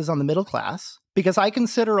taxes on the middle class, because I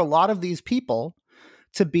consider a lot of these people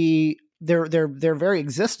to be their very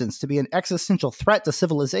existence to be an existential threat to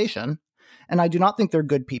civilization. And I do not think they're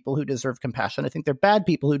good people who deserve compassion. I think they're bad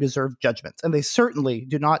people who deserve judgment. And they certainly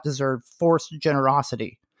do not deserve forced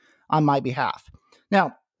generosity on my behalf.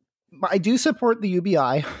 Now, I do support the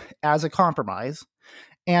UBI as a compromise,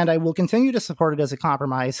 and I will continue to support it as a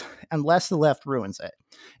compromise unless the left ruins it.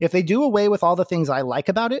 If they do away with all the things I like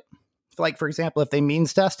about it, like, for example, if they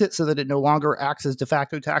means test it so that it no longer acts as de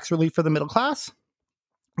facto tax relief for the middle class,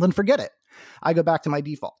 then forget it. I go back to my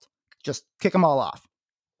default. Just kick them all off.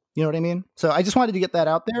 You know what I mean? So I just wanted to get that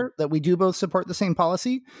out there, that we do both support the same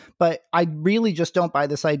policy, but I really just don't buy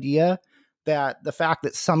this idea that the fact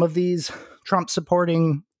that some of these Trump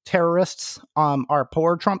supporting terrorists are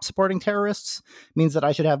poor Trump supporting terrorists means that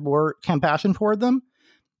I should have more compassion toward them.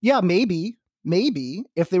 Yeah, maybe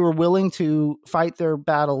if they were willing to fight their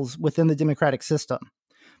battles within the democratic system.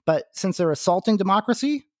 But since they're assaulting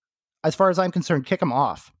democracy, as far as I'm concerned, kick them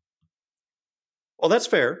off. Well, that's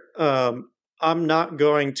fair. I'm not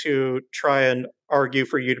going to try and argue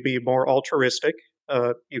for you to be more altruistic.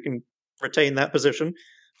 You can retain that position.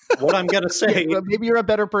 What I'm going to say... Yeah, maybe you're a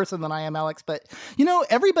better person than I am, Alex, but, you know,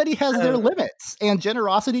 everybody has their limits, and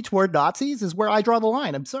generosity toward Nazis is where I draw the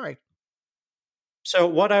line. I'm sorry. So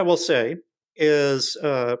what I will say is,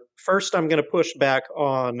 first, I'm going to push back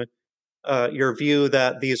on your view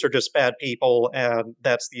that these are just bad people and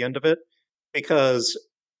that's the end of it, because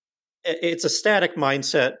it's a static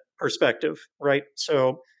mindset perspective, right?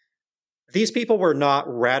 So these people were not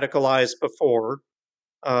radicalized before.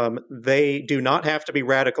 They do not have to be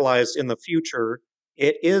radicalized in the future.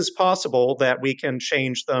 It is possible that we can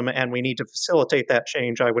change them, and we need to facilitate that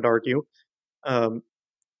change, I would argue. Um,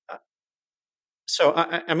 so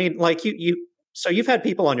I mean, like so you've had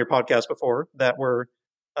people on your podcast before that were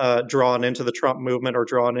drawn into the Trump movement or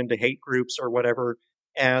drawn into hate groups or whatever,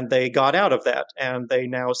 and they got out of that, and they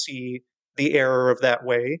now see the error of that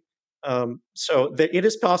way. It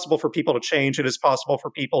is possible for people to change. It is possible for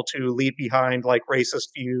people to leave behind like racist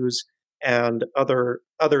views and other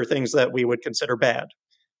things that we would consider bad.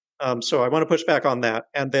 So I want to push back on that.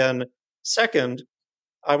 And then second,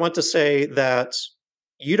 I want to say that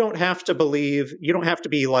you don't have to believe, you don't have to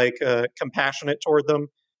be like compassionate toward them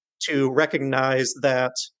to recognize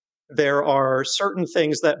that there are certain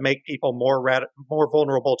things that make people more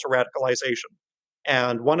vulnerable to radicalization.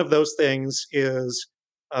 And one of those things is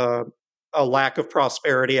uh, a lack of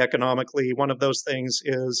prosperity economically. One of those things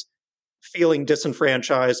is feeling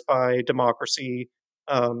disenfranchised by democracy.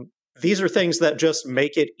 These are things that just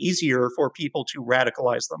make it easier for people to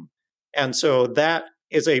radicalize them. And so that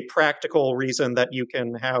is a practical reason that you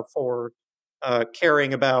can have for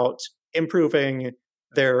caring about improving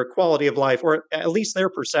their quality of life, or at least their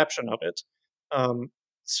perception of it.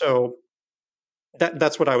 So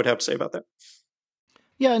that's what I would have to say about that.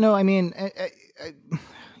 Yeah, no, I mean,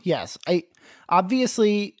 yes, I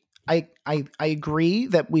obviously I agree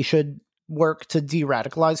that we should work to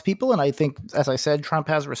de-radicalize people, and I think, as I said, Trump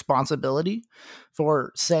has responsibility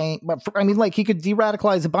for saying. But I mean, like, he could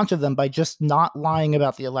de-radicalize a bunch of them by just not lying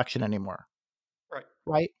about the election anymore. Right.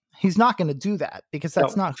 Right? He's not going to do that because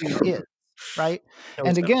that's not who he is. Right? No,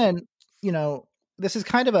 and again, this is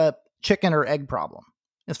kind of a chicken or egg problem,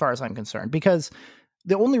 as far as I'm concerned, because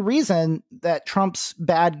the only reason that Trump's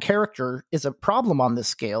bad character is a problem on this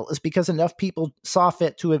scale is because enough people saw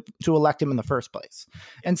fit to elect him in the first place.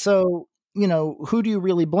 And so, who do you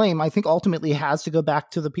really blame? I think ultimately it has to go back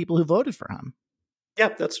to the people who voted for him. Yeah,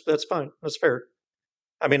 that's fine. That's fair.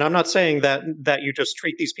 I mean, I'm not saying that you just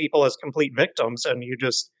treat these people as complete victims and you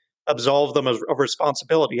just absolve them of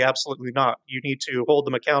responsibility. Absolutely not. You need to hold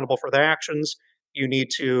them accountable for their actions. You need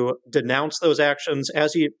to denounce those actions,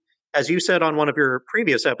 as you said on one of your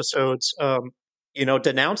previous episodes.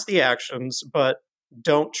 Denounce the actions, but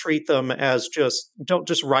don't treat them as don't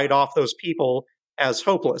just write off those people as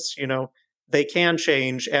hopeless. They can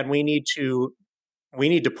change, and we need to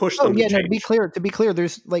push them to change. No, to be clear,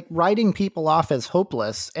 there's like writing people off as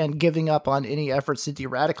hopeless and giving up on any efforts to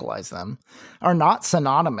de-radicalize them are not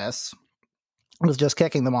synonymous with just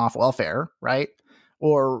kicking them off welfare, right?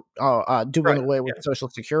 Or doing away with Social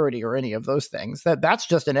Security or any of those things. That's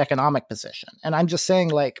just an economic position. And I'm just saying,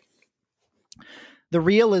 like, the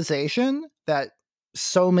realization that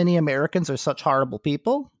so many Americans are such horrible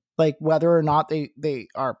people, like whether or not they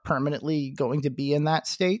are permanently going to be in that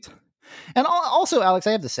state. And also, Alex,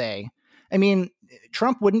 I have to say, I mean,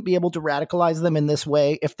 Trump wouldn't be able to radicalize them in this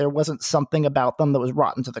way if there wasn't something about them that was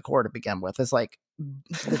rotten to the core to begin with. It's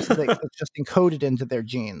just encoded into their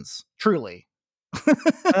genes, truly.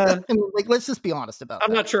 I mean, like, let's just be honest about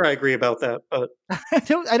I'm not sure I agree about that, but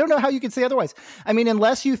I don't know how you could say otherwise. I mean,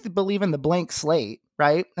 unless you believe in the blank slate,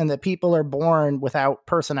 right? And that people are born without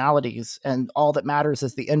personalities and all that matters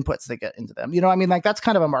is the inputs they get into them. I mean, like, that's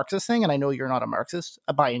kind of a Marxist thing. And I know you're not a Marxist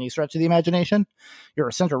by any stretch of the imagination. You're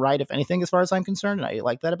a center right, if anything, as far as I'm concerned. And I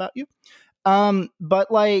like that about you.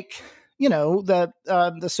 But like, the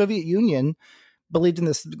Soviet Union believed in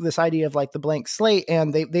this idea of like the blank slate,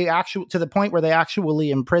 and they actually, to the point where they actually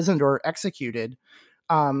imprisoned or executed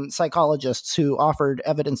psychologists who offered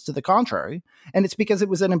evidence to the contrary. And it's because it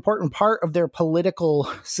was an important part of their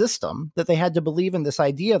political system that they had to believe in this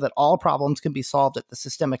idea that all problems can be solved at the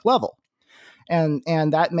systemic level. And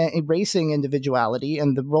that meant erasing individuality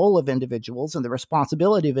and the role of individuals and the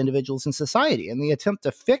responsibility of individuals in society, and the attempt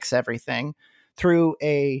to fix everything through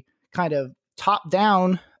a kind of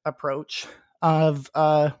top-down approach of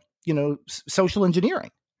social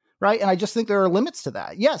engineering, right? And I just think there are limits to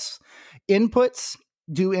that. Yes, inputs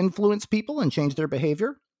do influence people and change their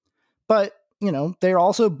behavior, but they're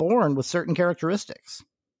also born with certain characteristics.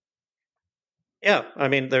 Yeah, I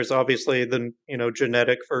mean, there's obviously the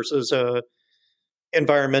genetic versus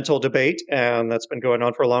environmental debate, and that's been going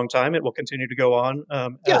on for a long time. It will continue to go on.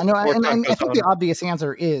 And I think the obvious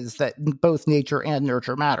answer is that both nature and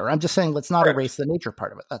nurture matter. I'm just saying, let's not erase the nature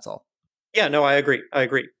part of it. That's all. Yeah, no, I agree. I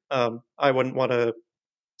wouldn't want to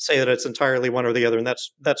say that it's entirely one or the other, and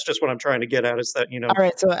that's just what I'm trying to get at, is that All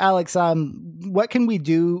right, so Alex, what can we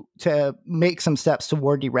do to make some steps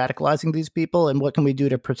toward de-radicalizing these people, and what can we do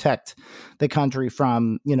to protect the country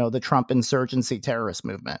from the Trump insurgency terrorist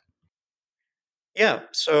movement? Yeah,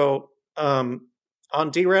 so on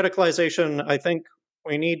de-radicalization, I think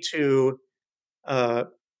we need to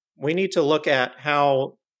look at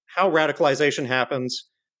how radicalization happens,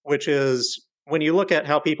 which is when you look at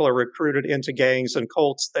how people are recruited into gangs and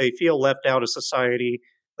cults, they feel left out of society.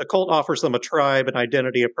 The cult offers them a tribe, an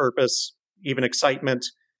identity, a purpose, even excitement.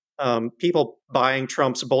 People buying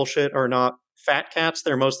Trump's bullshit are not fat cats.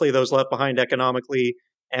 They're mostly those left behind economically,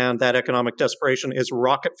 and that economic desperation is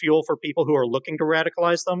rocket fuel for people who are looking to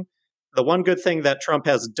radicalize them. The one good thing that Trump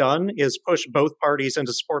has done is push both parties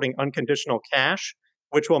into supporting unconditional cash,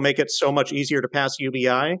 which will make it so much easier to pass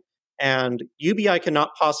UBI. And UBI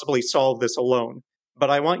cannot possibly solve this alone. But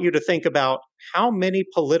I want you to think about how many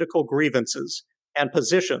political grievances and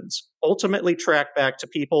positions ultimately track back to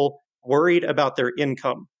people worried about their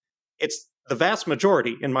income. It's the vast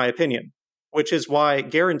majority, in my opinion, which is why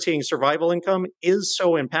guaranteeing survival income is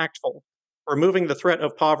so impactful. Removing the threat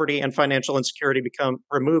of poverty and financial insecurity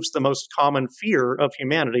removes the most common fear of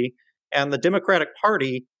humanity. And the Democratic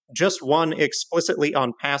Party just won explicitly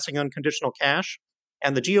on passing unconditional cash,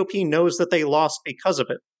 and the GOP knows that they lost because of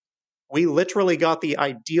it. We literally got the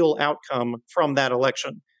ideal outcome from that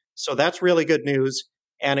election. So that's really good news,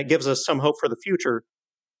 and it gives us some hope for the future.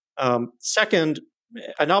 Second,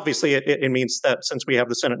 and obviously it means that since we have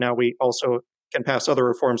the Senate now, we also can pass other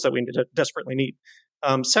reforms that we desperately need.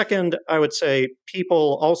 Second, I would say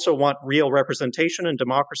people also want real representation and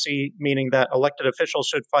democracy, meaning that elected officials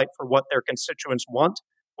should fight for what their constituents want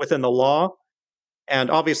within the law.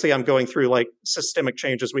 And obviously, I'm going through like systemic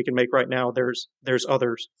changes we can make right now. There's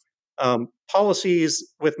others.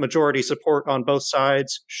 Policies with majority support on both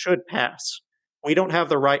sides should pass. We don't have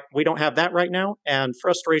that right now, and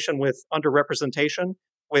frustration with underrepresentation,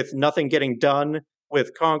 with nothing getting done,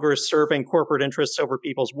 with Congress serving corporate interests over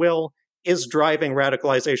people's will, is driving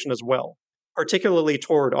radicalization as well, particularly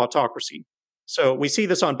toward autocracy. So we see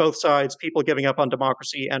this on both sides, people giving up on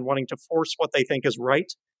democracy and wanting to force what they think is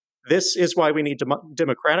right. This is why we need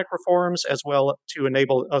democratic reforms as well to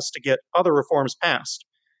enable us to get other reforms passed.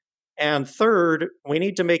 And third, we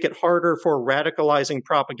need to make it harder for radicalizing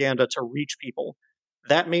propaganda to reach people.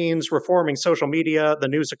 That means reforming social media, the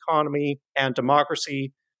news economy, and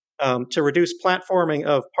democracy to reduce platforming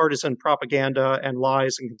of partisan propaganda and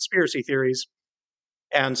lies and conspiracy theories.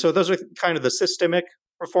 And so those are kind of the systemic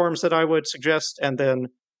reforms that I would suggest. And then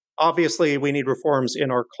obviously we need reforms in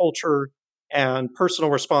our culture and personal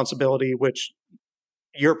responsibility, which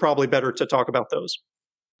you're probably better to talk about those.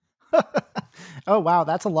 Oh wow,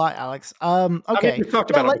 that's a lot, Alex. Okay, I mean, we've talked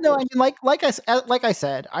about it no, I mean, like I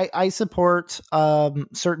said, I support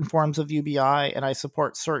certain forms of UBI, and I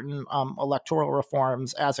support certain electoral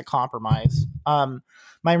reforms as a compromise.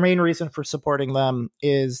 My main reason for supporting them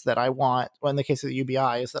is that I want, well, in the case of the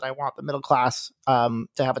UBI, is that I want the middle class to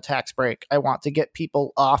have a tax break. I want to get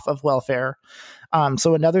people off of welfare.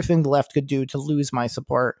 So another thing the left could do to lose my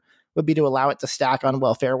support would be to allow it to stack on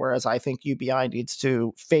welfare, whereas I think UBI needs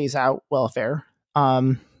to phase out welfare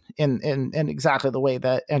in exactly the way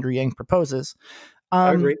that Andrew Yang proposes.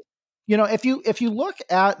 I agree. You know, if you look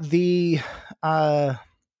at the how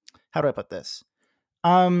do I put this?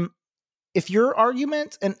 If your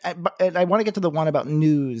argument, and I want to get to the one about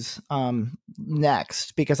news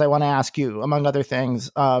next, because I want to ask you, among other things,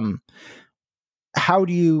 how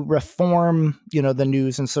do you reform, you know, the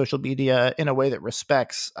news and social media in a way that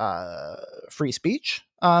respects free speech?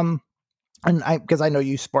 And because I know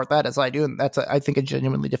you support that as I do, and that's I think a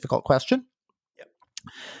genuinely difficult question.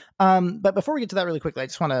 Yep. But before we get to that really quickly, I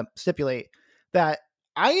just want to stipulate that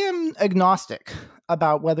I am agnostic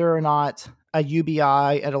about whether or not a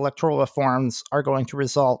UBI and electoral reforms are going to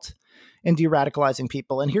result in de-radicalizing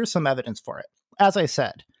people. And here's some evidence for it. As I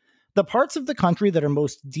said, the parts of the country that are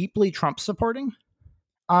most deeply Trump supporting,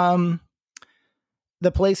 the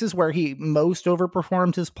places where he most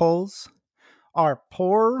overperformed his polls are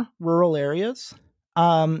poor rural areas,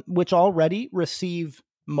 which already receive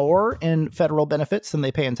more in federal benefits than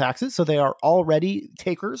they pay in taxes. So they are already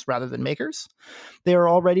takers rather than makers. They are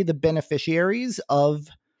already the beneficiaries of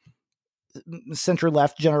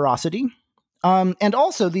center-left generosity. And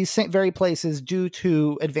also these very places, due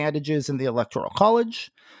to advantages in the Electoral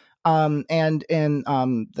College, and in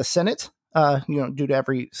the Senate, due to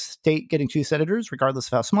every state getting 2 senators, regardless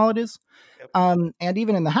of how small it is, and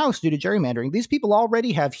even in the House, due to gerrymandering, these people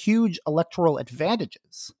already have huge electoral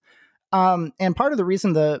advantages. And part of the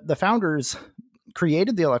reason the founders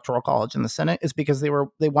created the Electoral College in the Senate is because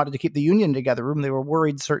they wanted to keep the Union together, and they were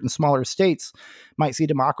worried certain smaller states might see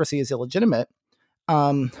democracy as illegitimate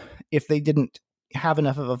if they didn't have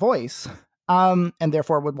enough of a voice, and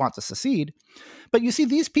therefore would want to secede. But you see,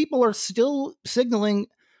 these people are still signaling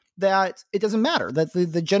that it doesn't matter, that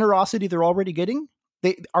the generosity they're already getting,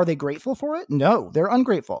 are they grateful for it? No, they're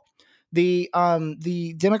ungrateful. The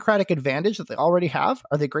democratic advantage that they already have,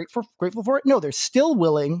 are they grateful for it? No, they're still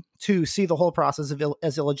willing to see the whole process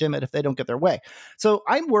as illegitimate if they don't get their way. So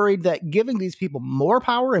I'm worried that giving these people more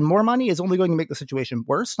power and more money is only going to make the situation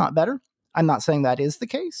worse, not better. I'm not saying that is the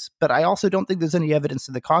case, but I also don't think there's any evidence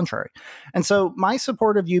to the contrary. And so my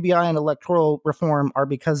support of UBI and electoral reform are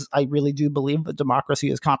because I really do believe that democracy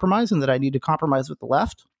is compromised and that I need to compromise with the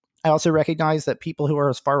left. I also recognize that people who are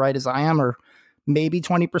as far right as I am are maybe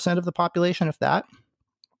 20% of the population, if that.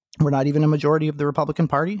 We're not even a majority of the Republican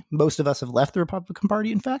Party. Most of us have left the Republican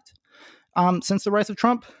Party, in fact, since the rise of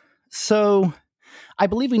Trump. So I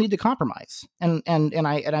believe we need to compromise, and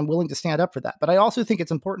I'm willing to stand up for that. But I also think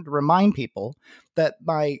it's important to remind people that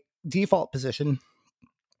my default position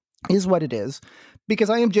is what it is, because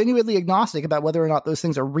I am genuinely agnostic about whether or not those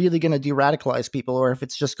things are really going to de-radicalize people, or if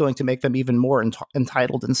it's just going to make them even more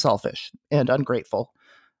entitled and selfish and ungrateful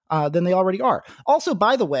than they already are. Also,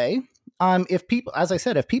 by the way, if people, as I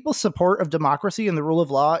said, if people's support of democracy and the rule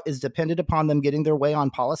of law is dependent upon them getting their way on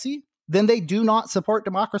policy, then they do not support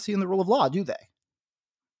democracy and the rule of law, do they?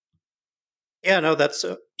 Yeah, no, that's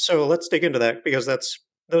so. Let's dig into that because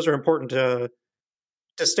those are important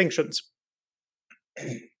distinctions.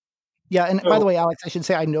 Yeah, and by the way, Alex, I should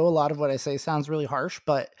say I know a lot of what I say sounds really harsh,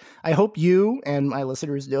 but I hope you and my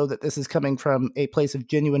listeners know that this is coming from a place of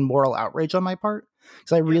genuine moral outrage on my part,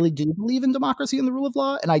 because I really do believe in democracy and the rule of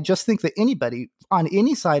law, and I just think that anybody on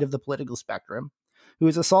any side of the political spectrum who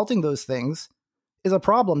is assaulting those things is a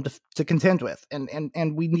problem to contend with, and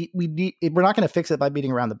we need we're not going to fix it by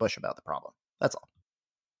beating around the bush about the problem. That's all.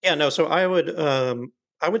 Yeah, no. So I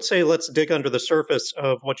would say let's dig under the surface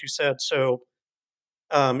of what you said. So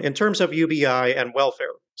in terms of UBI and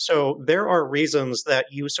welfare, so there are reasons that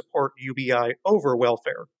you support UBI over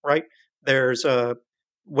welfare, right? There's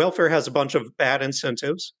welfare has a bunch of bad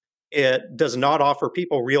incentives. It does not offer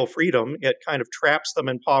people real freedom. It kind of traps them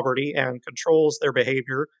in poverty and controls their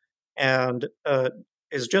behavior, and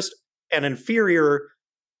is just an inferior.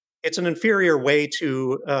 It's an inferior way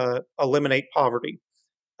to eliminate poverty.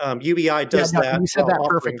 UBI does that. You said that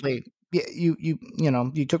perfectly. Yeah,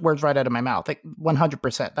 you took words right out of my mouth. Like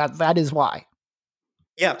 100%. That is why.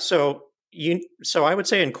 Yeah. So I would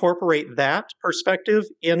say incorporate that perspective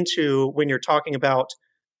into when you're talking about,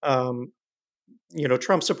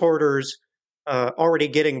 Trump supporters already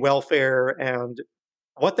getting welfare, and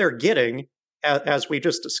what they're getting, as we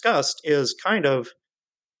just discussed, is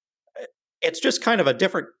it's just kind of a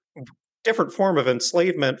different form of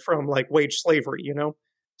enslavement from like wage slavery,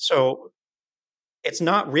 So it's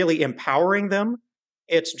not really empowering them.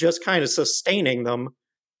 It's just kind of sustaining them.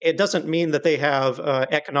 It doesn't mean that they have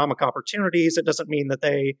economic opportunities. It doesn't mean that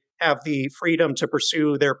they have the freedom to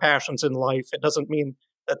pursue their passions in life. It doesn't mean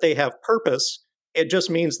that they have purpose. It just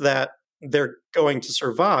means that they're going to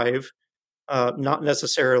survive, not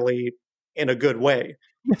necessarily in a good way.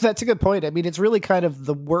 That's a good point. I mean, it's really kind of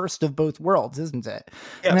the worst of both worlds, isn't it?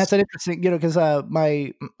 Yes. And that's an interesting, because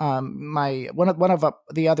my one of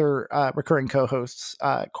the other recurring co-hosts,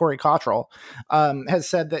 Corey Cottrell, has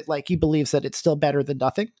said that like he believes that it's still better than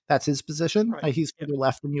nothing. That's his position. Right. He's further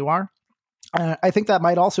left than you are. I think that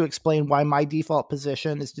might also explain why my default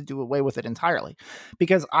position is to do away with it entirely,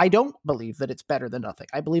 because I don't believe that it's better than nothing.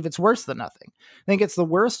 I believe it's worse than nothing. I think it's the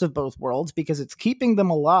worst of both worlds because it's keeping them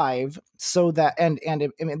alive so that and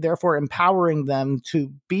therefore empowering them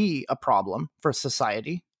to be a problem for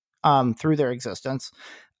society through their existence.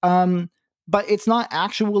 But it's not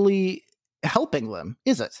actually helping them,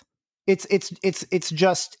 is it? It's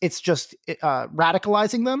just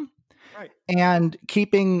radicalizing them. Right. And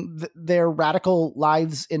keeping their radical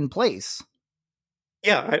lives in place.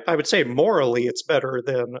 Yeah, I would say morally it's better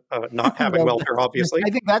than not having welfare. Obviously, I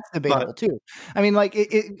think that's debatable too. I mean, like,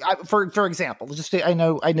 for example, just I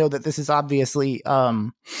know that this is obviously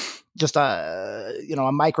just a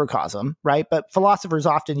microcosm, right? But philosophers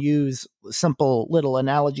often use simple little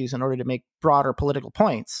analogies in order to make broader political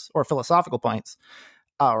points or philosophical points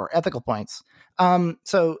or ethical points.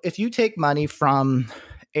 So if you take money from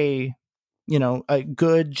a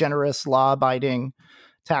good, generous, law-abiding,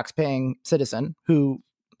 tax-paying citizen who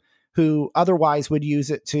otherwise would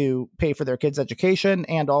use it to pay for their kids' education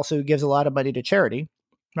and also gives a lot of money to charity,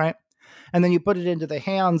 right? And then you put it into the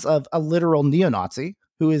hands of a literal neo-Nazi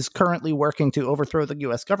who is currently working to overthrow the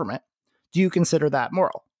U.S. government. Do you consider that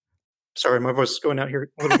moral? Sorry, my voice is going out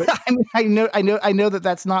here a little bit. I know that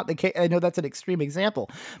that's not the case. I know that's an extreme example,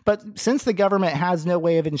 but since the government has no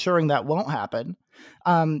way of ensuring that won't happen,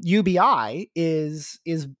 UBI is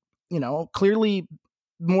clearly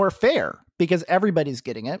more fair because everybody's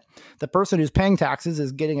getting it. The person who's paying taxes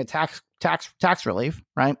is getting a tax relief,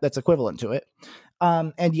 right? That's equivalent to it.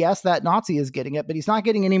 And yes, that Nazi is getting it, but he's not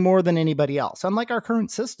getting any more than anybody else. Unlike our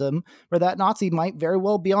current system, where that Nazi might very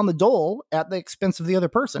well be on the dole at the expense of the other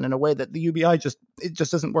person in a way that the UBI it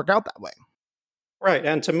just doesn't work out that way. Right.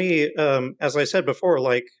 And to me, as I said before,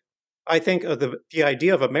 like I think of the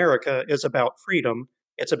idea of America is about freedom.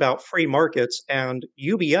 It's about free markets, and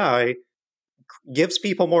UBI gives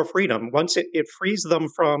people more freedom. Once it frees them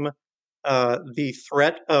from the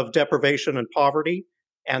threat of deprivation and poverty,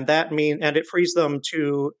 and and it frees them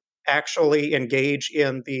to actually engage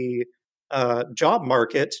in the job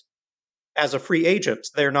market as a free agent.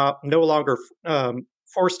 They're not no longer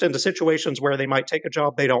forced into situations where they might take a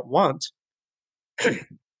job they don't want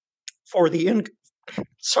for the in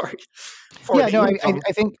sorry for Yeah, the no, income.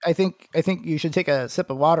 I think you should take a sip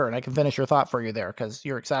of water, and I can finish your thought for you there because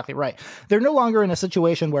you're exactly right. They're no longer in a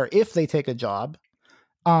situation where if they take a job,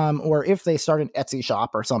 or if they start an Etsy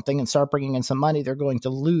shop or something and start bringing in some money, they're going to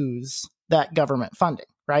lose that government funding,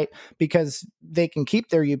 right? Because they can keep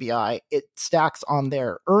their UBI, it stacks on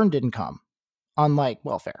their earned income, unlike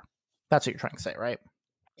welfare. That's what you're trying to say, right?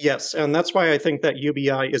 Yes, and that's why I think that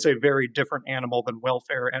UBI is a very different animal than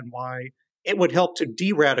welfare, and why it would help to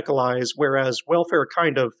de-radicalize, whereas welfare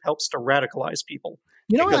kind of helps to radicalize people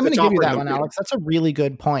You know what? because I'm going it's to give you offering that them one, freedom. Alex. That's a really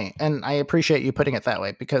good point, and I appreciate you putting it that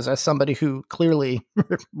way because as somebody who clearly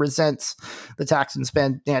resents the tax and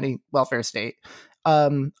spend nanny welfare state,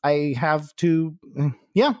 I have to,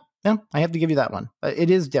 yeah, yeah, I have to give you that one. It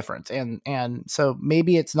is different, and so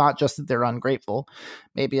maybe it's not just that they're ungrateful,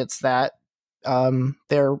 maybe it's that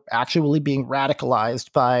they're actually being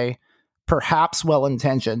radicalized by perhaps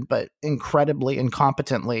well-intentioned but incredibly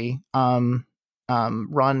incompetently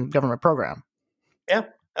run government program. Yeah.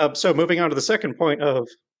 So moving on to the second point of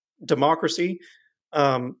democracy.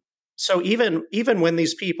 Um, so even when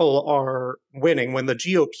these people are winning, when the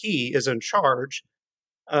GOP is in charge,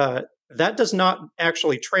 uh, that does not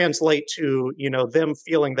actually translate to them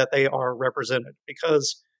feeling that they are represented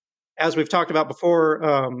because, as we've talked about before,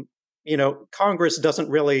 Congress doesn't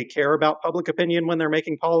really care about public opinion when they're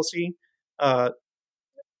making policy. Uh,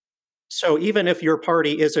 so even if your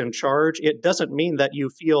party is in charge, it doesn't mean that you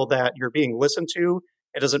feel that you're being listened to.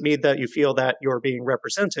 It doesn't mean that you feel that you're being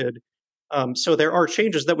represented. So there are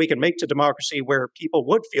changes that we can make to democracy where people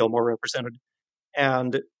would feel more represented.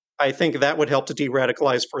 And I think that would help to de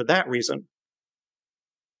radicalize for that reason.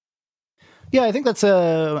 Yeah, I think that's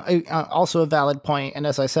also a valid point. And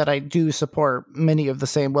as I said, I do support many of the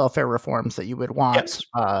same welfare reforms that you would want,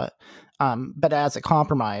 Yes. but as a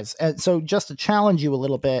compromise. And so, just to challenge you a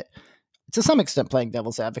little bit, to some extent, playing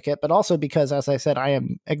devil's advocate, but also because, as I said, I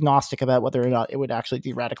am agnostic about whether or not it would actually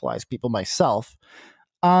de radicalize people myself.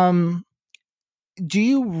 Um, do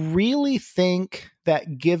you really think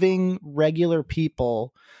that giving regular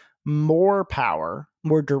people more power,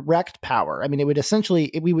 more direct power? I mean, it would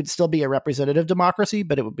essentially, we would still be a representative democracy,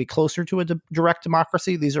 but it would be closer to a direct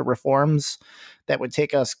democracy. These are reforms that would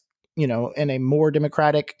take us, in a more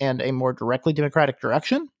democratic and a more directly democratic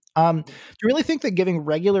direction. Do you really think that giving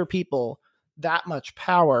regular people that much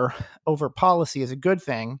power over policy is a good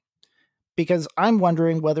thing? Because I'm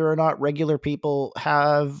wondering whether or not regular people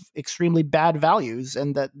have extremely bad values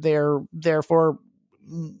and that they're therefore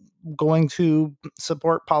going to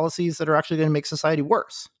support policies that are actually going to make society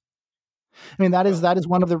worse. I mean, Well, that is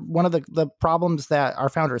one of the problems that our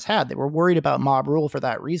founders had. They were worried about mob rule for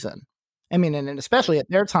that reason. I mean, and right. especially at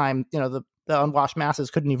their time, the unwashed masses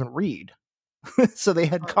couldn't even read. So they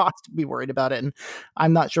had Right. cause to be worried about it. And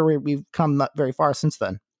I'm not sure we've come not very far since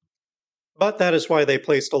then. But that is why they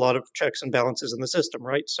placed a lot of checks and balances in the system,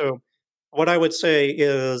 right? So, what I would say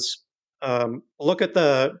is look at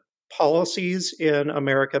the policies in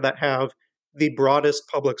America that have the broadest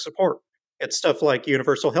public support. It's stuff like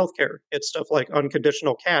universal health care, it's stuff like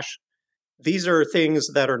unconditional cash. These are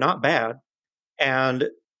things that are not bad. And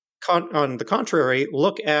on the contrary,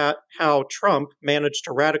 look at how Trump managed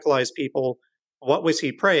to radicalize people. What was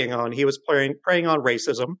he preying on? He was preying on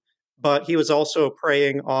racism, but he was also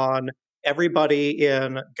preying on everybody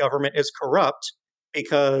in government is corrupt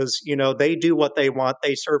because they do what they want.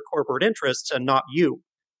 They serve corporate interests and not you.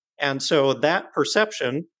 And so that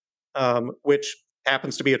perception, which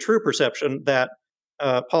happens to be a true perception, that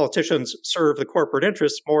politicians serve the corporate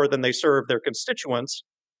interests more than they serve their constituents,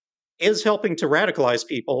 is helping to radicalize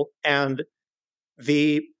people. And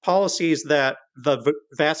the policies that the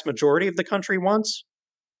vast majority of the country wants,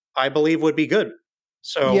 I believe, would be good.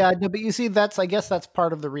 So, Yeah, no, but you see, I guess that's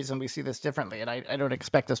part of the reason we see this differently, and I don't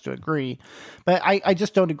expect us to agree, but I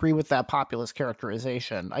just don't agree with that populist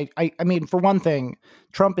characterization. I mean, for one thing,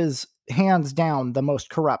 Trump is hands down the most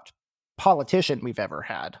corrupt politician we've ever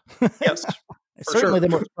had. yes. For certainly sure. the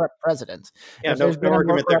most corrupt president. Yeah, If no, there's no been a more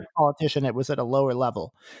argument there. corrupt politician, it was at a lower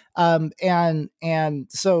level. And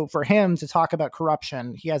so for him to talk about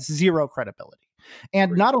corruption, he has zero credibility.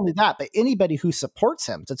 And not only that, but anybody who supports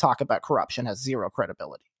him to talk about corruption has zero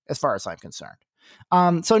credibility, as far as I'm concerned.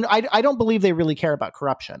 I don't believe they really care about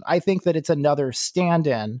corruption. I think that it's another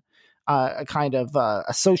stand-in, a kind of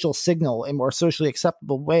a social signal, a more socially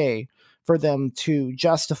acceptable way for them to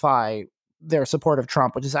justify their support of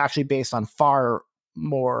Trump, which is actually based on far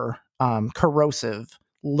more corrosive,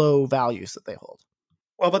 low values that they hold.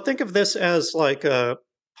 Well, but think of this as like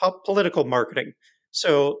political marketing.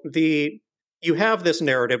 So you have this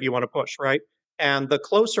narrative you want to push, right? And the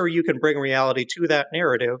closer you can bring reality to that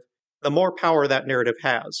narrative, the more power that narrative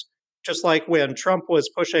has. Just like when Trump was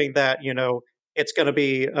pushing that, it's going to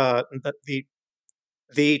be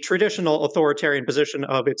the traditional authoritarian position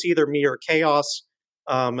of it's either me or chaos.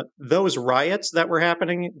 Those riots that were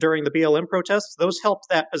happening during the BLM protests, those helped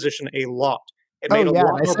that position a lot. It Oh made a yeah, and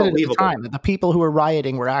lot I more said it at the believable. time that the people who were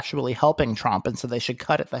rioting were actually helping Trump, and so they should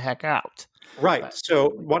cut it the heck out. Right. But So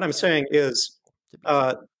what I'm saying is, to be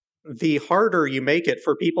uh, fair, the harder you make it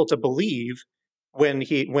for people to believe when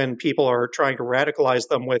people are trying to radicalize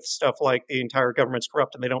them with stuff like the entire government's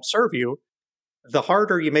corrupt and they don't serve you, the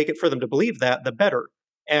harder you make it for them to believe that, the better.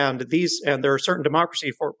 And there are certain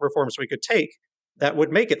reforms we could take that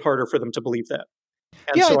would make it harder for them to believe that.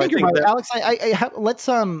 And yeah, I so I think you're think right, that Alex.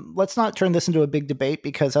 Let's not turn this into a big debate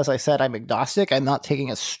because, as I said, I'm agnostic. I'm not taking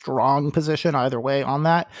a strong position either way on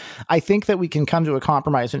that. I think that we can come to a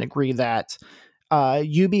compromise and agree that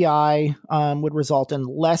UBI would result in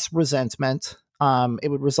less resentment. It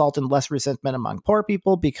would result in less resentment among poor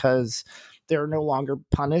people because they're no longer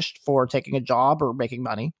punished for taking a job or making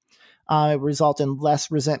money. It would result in less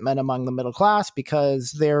resentment among the middle class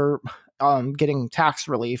because they're getting tax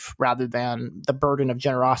relief rather than the burden of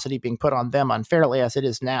generosity being put on them unfairly as it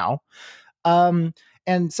is now. And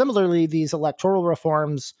similarly, these electoral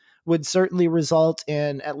reforms would certainly result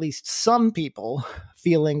in at least some people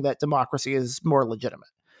feeling that democracy is more legitimate.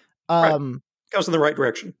 right Um, goes in the right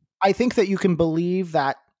direction. I think that you can believe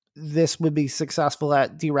that this would be successful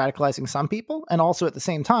at de-radicalizing some people, and also at the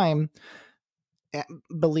same time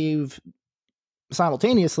believe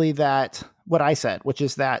simultaneously that what I said, which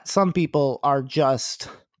is that some people are just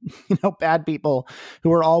bad people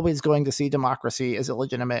who are always going to see democracy as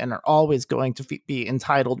illegitimate and are always going to be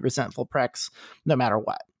entitled, resentful pricks, no matter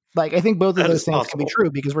what. Like, I think both of That is those things can be possible.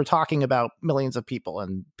 true because we're talking about millions of people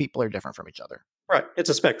and people are different from each other. Right. It's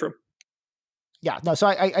a spectrum. Yeah, no. So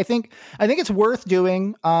I think it's worth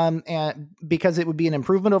doing, and because it would be an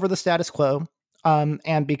improvement over the status quo,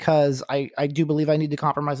 and because I do believe I need to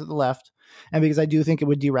compromise with the left, and because I do think it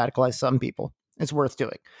would de-radicalize some people. It's worth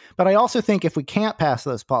doing. But I also think if we can't pass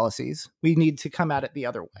those policies, we need to come at it the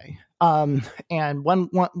other way. And one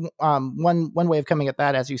way of coming at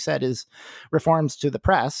that, as you said, is reforms to the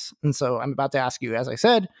press. And so I'm about to ask you, as I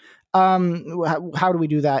said, how do we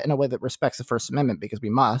do that in a way that respects the First Amendment? Because we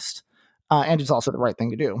must. And it's also the right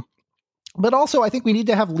thing to do. But also, I think we need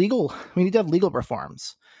to have legal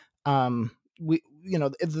reforms. The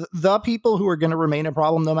people who are going to remain a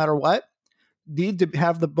problem no matter what need to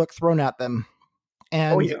have the book thrown at them,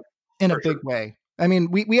 and Yeah, in a for big sure. way. I mean,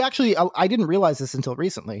 we actually, I didn't realize this until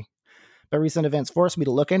recently, but recent events forced me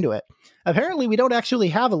to look into it. Apparently, we don't actually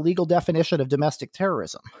have a legal definition of domestic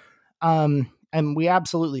terrorism, and we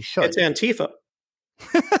absolutely should. It's Antifa.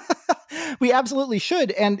 We absolutely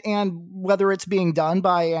should, and whether it's being done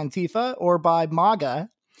by Antifa or by MAGA,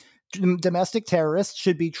 domestic terrorists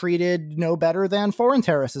should be treated no better than foreign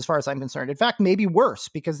terrorists, as far as I'm concerned. In fact, maybe worse,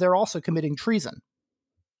 because they're also committing treason.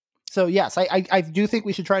 So yes, I do think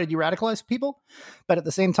we should try to de-radicalize people, but at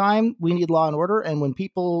the same time, we need law and order. And when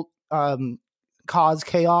people cause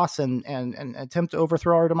chaos and attempt to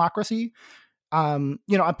overthrow our democracy,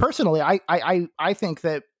 personally, I think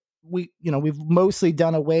that we've mostly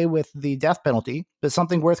done away with the death penalty, but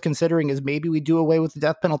something worth considering is maybe we do away with the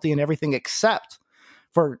death penalty and everything except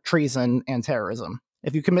for treason and terrorism.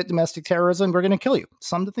 If you commit domestic terrorism, we're going to kill you.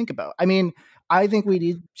 Something to think about. I mean, I think we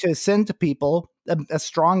need to send to people a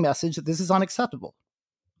strong message that this is unacceptable.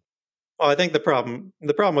 Well, I think the problem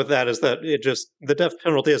with that is that the death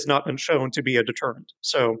penalty has not been shown to be a deterrent.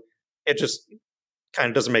 So it just kind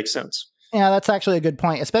of doesn't make sense. Yeah, that's actually a good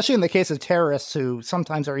point, especially in the case of terrorists who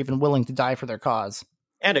sometimes are even willing to die for their cause.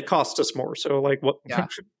 And it costs us more. So like what Yeah.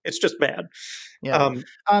 it's just bad. Yeah.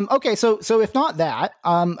 Okay. So if not that,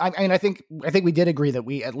 I think we did agree that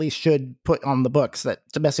we at least should put on the books that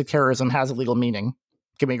domestic terrorism has a legal meaning.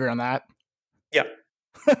 Can we agree on that? Yeah.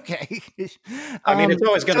 Okay. I mean, it's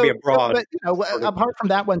always going to be a broad. But apart from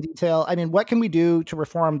that one detail, I mean, what can we do to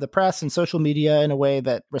reform the press and social media in a way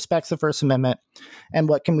that respects the First Amendment? And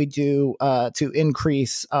what can we do to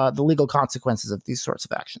increase the legal consequences of these sorts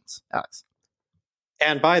of actions, Alex?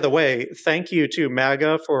 And by the way, thank you to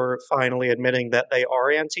MAGA for finally admitting that they are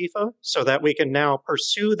Antifa, so that we can now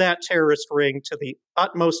pursue that terrorist ring to the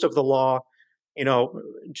utmost of the law.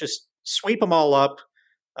 Just sweep them all up.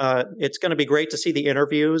 It's going to be great to see the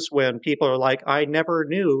interviews when people are like, "I never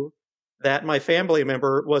knew that my family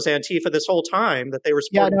member was Antifa this whole time, that they were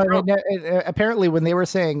Yeah, supporting no, Trump." apparently when they were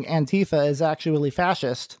saying Antifa is actually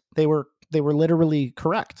fascist, they were literally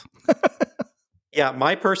correct. Yeah,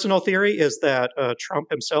 my personal theory is that Trump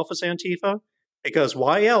himself is Antifa, because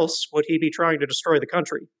why else would he be trying to destroy the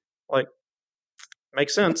country? Like,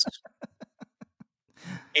 makes sense.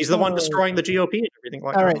 He's the one Oh. destroying the GOP and everything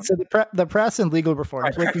like All that. right, so the press and legal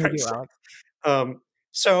reforms. What Right, can we right. do, Alex?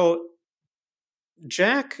 So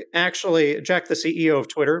Jack, the CEO of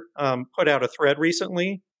Twitter, put out a thread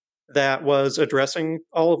recently that was addressing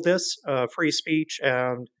all of this free speech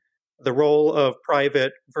and the role of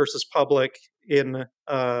private versus public in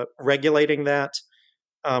regulating that,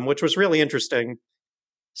 which was really interesting.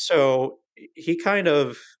 So he kind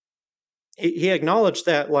of he acknowledged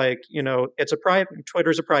that, like, it's a private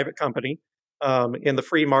Twitter's a private company. In the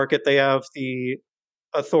free market, they have the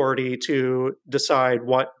authority to decide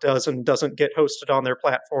what does and doesn't get hosted on their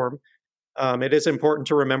platform. It is important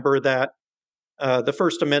to remember that the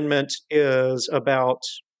First Amendment is about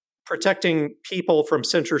protecting people from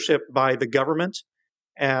censorship by the government,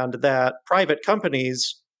 and that private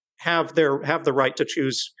companies have the right to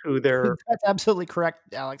choose who they're. That's absolutely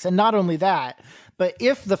correct, Alex. And not only that, but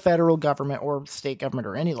if the federal government or state government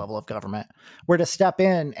or any level of government were to step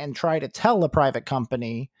in and try to tell a private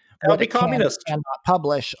company That would what be it can and communist. cannot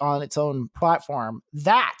publish on its own platform,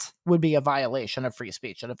 that would be a violation of free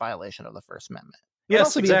speech and a violation of the First Amendment. It would Yes,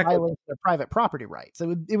 also be a exactly. violation of private property rights.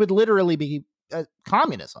 It would literally be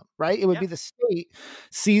communism, right? It would be the state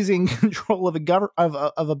seizing control of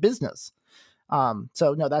a business.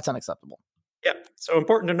 So no, that's unacceptable. Yeah, so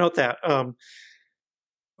important to note that.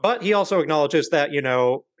 But he also acknowledges that,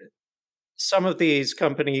 some of these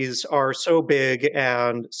companies are so big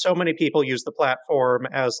and so many people use the platform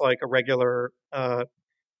as like a regular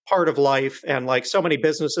part of life. And like so many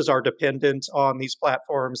businesses are dependent on these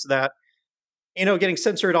platforms that, getting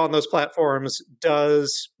censored on those platforms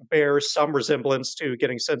does bear some resemblance to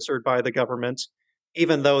getting censored by the government,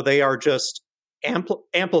 even though they are just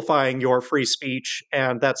amplifying your free speech.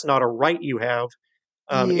 And that's not a right you have.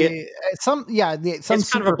 It Yeah, some some It's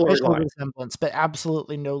kind of a blurry superficial line. resemblance, but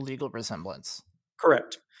absolutely no legal resemblance.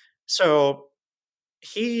 Correct. So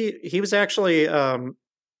he was actually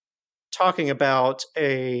talking about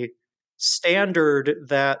a standard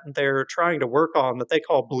that they're trying to work on that they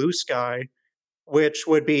call Blue Sky, which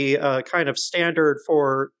would be a kind of standard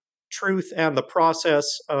for truth and the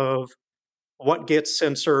process of what gets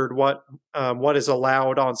censored, what is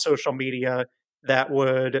allowed on social media. That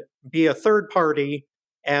would be a third party,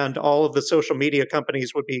 and all of the social media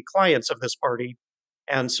companies would be clients of this party.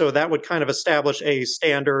 And so that would kind of establish a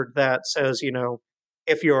standard that says,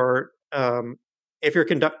 if you're if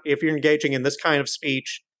you're engaging in this kind of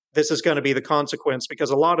speech, this is going to be the consequence.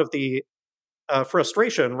 Because a lot of the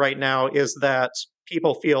frustration right now is that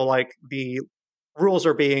people feel like the rules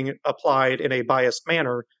are being applied in a biased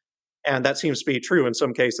manner, and that seems to be true in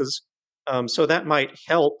some cases. So that might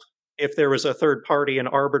help if there was a third party, an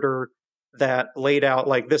arbiter that laid out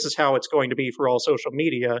like this is how it's going to be for all social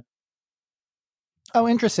media. Oh,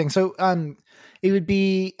 interesting. So, it would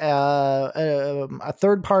be a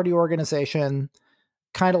third party organization,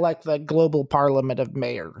 kind of like the Global Parliament of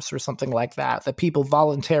Mayors or something like that. That people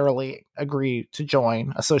voluntarily agree to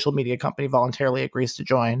join. A social media company voluntarily agrees to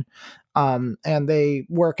join, and they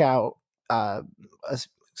work out a,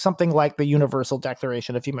 something like the Universal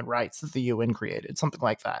Declaration of Human Rights that the UN created, something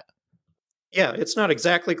like that. Yeah, it's not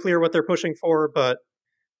exactly clear what they're pushing for, but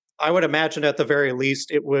I would imagine at the very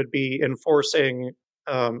least it would be enforcing,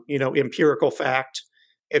 empirical fact.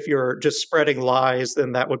 If you're just spreading lies,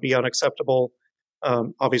 then that would be unacceptable.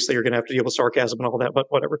 Obviously, you're going to have to deal with sarcasm and all that, but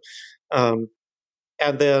whatever. Um,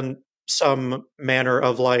 and then some manner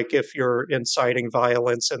of like, if you're inciting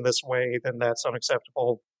violence in this way, then that's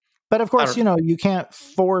unacceptable. But of I course, don't. you can't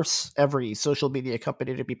force every social media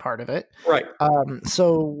company to be part of it. Right.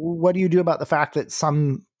 So, what do you do about the fact that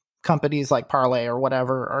some companies like Parlay or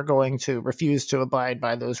whatever are going to refuse to abide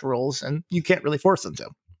by those rules, and you can't really force them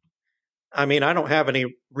to? I mean, I don't have any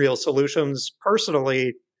real solutions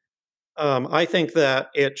personally. I think that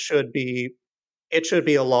it should be it should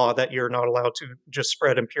be a law that you're not allowed to just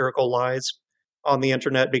spread empirical lies on the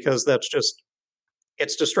internet, because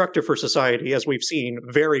it's destructive for society, as we've seen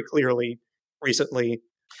very clearly recently.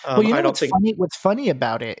 Well, you I know don't what's think, funny? What's funny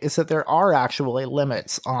about it is that there are actually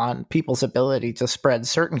limits on people's ability to spread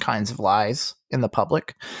certain kinds of lies in the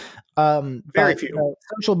public. very But few.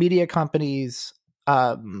 social media companies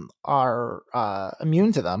are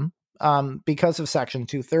immune to them because of Section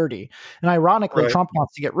 230. And ironically, Right. Trump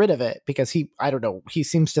wants to get rid of it because I don't know, he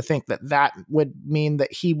seems to think that that would mean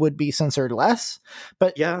that he would be censored less.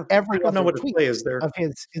 But Yeah, I every don't know other what the tweet play is there. of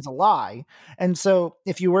his is a lie. And so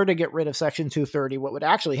if you were to get rid of Section 230, what would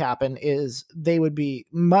actually happen is they would be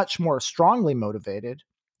much more strongly motivated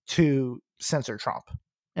to censor Trump.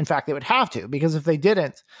 In fact, they would have to, because if they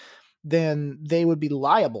didn't, then they would be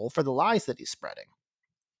liable for the lies that he's spreading.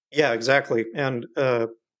 Yeah, exactly. And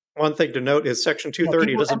one thing to note is Section You know,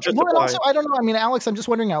 230 doesn't just and apply. also I don't know. I mean, Alex, I'm just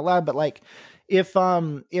wondering out loud, but like, if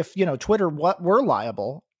Twitter what were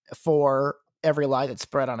liable for every lie that's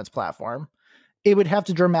spread on its platform, it would have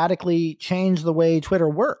to dramatically change the way Twitter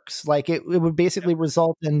works. Like it would basically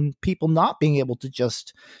result in people not being able to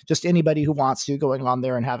just anybody who wants to going on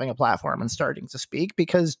there and having a platform and starting to speak,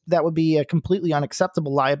 because that would be a completely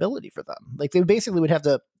unacceptable liability for them. Like they basically would have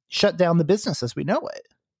to shut down the business as we know it.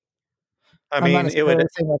 I I'm not mean, it would. necessarily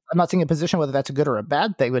saying I'm not saying a position whether that's a good or a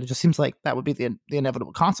bad thing, but it just seems like that would be the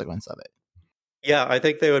inevitable consequence of it. Yeah, I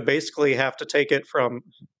think they would basically have to take it from.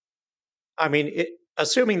 I mean,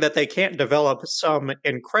 assuming that they can't develop some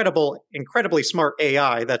incredibly smart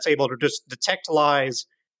AI that's able to just detect lies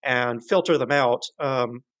and filter them out,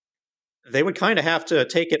 they would kind of have to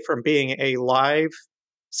take it from being a live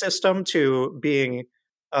system to being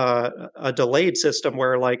a delayed system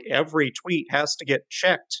where like every tweet has to get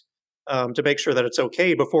checked to make sure that it's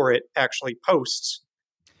okay before it actually posts.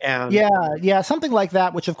 And Yeah, something like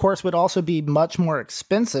that, which of course would also be much more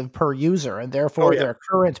expensive per user, and oh therefore yeah, their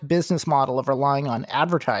current business model of relying on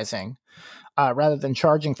advertising rather than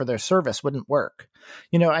charging for their service wouldn't work.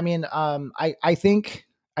 I mean, I think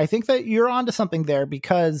that you're onto something there,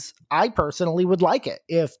 because I personally would like it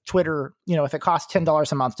if Twitter, if it costs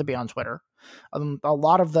 $10 a month to be on Twitter, a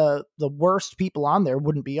lot of the worst people on there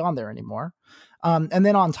wouldn't be on there anymore. And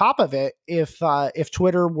then on top of it, if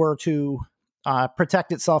Twitter were to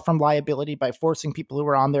protect itself from liability by forcing people who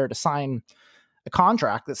are on there to sign a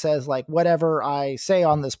contract that says, like, whatever I say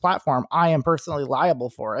on this platform, I am personally liable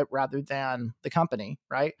for it rather than the company,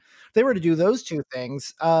 right? If they were to do those two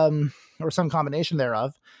things, or some combination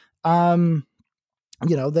thereof, then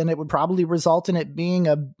it would probably result in it being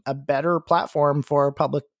a better platform for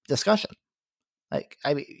public discussion. Like,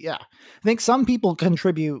 I mean, yeah, I think some people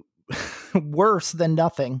contribute worse than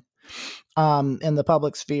nothing in the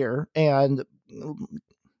public sphere. And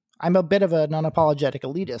I'm a bit of an unapologetic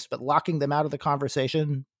elitist, but locking them out of the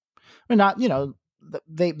conversation, or not,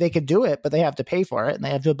 they could do it, but they have to pay for it and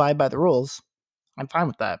they have to abide by the rules. I'm fine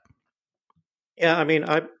with that. yeah. I mean,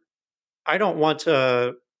 I don't want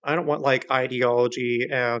to. I don't want like ideology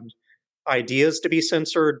and ideas to be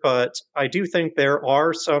censored, but I do think there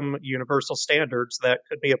are some universal standards that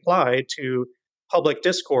could be applied to public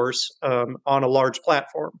discourse on a large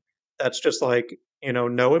platform. That's just like,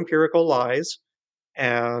 no empirical lies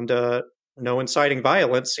and no inciting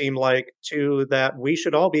violence seem like two that we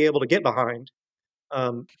should all be able to get behind.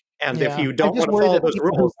 Um, and if Yeah, you I'm don't just want to worried follow that those people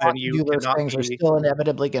who rules, then want to you do those cannot things are be. still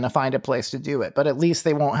inevitably going to find a place to do it, but at least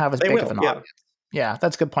they won't have as They big of will, an yeah, audience. Yeah,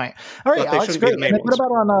 that's a good point. All right, but they Alex, shouldn't be great. the And main then what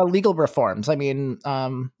ones. about on legal reforms? I mean,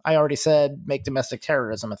 I already said make domestic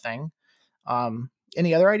terrorism a thing.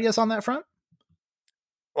 Any other ideas on that front?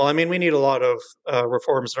 Well, I mean, we need a lot of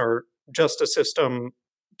reforms in our justice system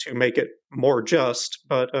to make it more just.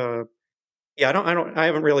 But yeah, I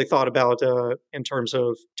haven't really thought about in terms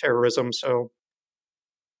of terrorism. So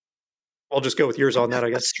I'll just go with yours on that, I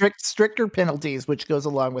guess. Stricter penalties, which goes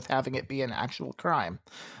along with having it be an actual crime,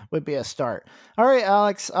 would be a start. All right,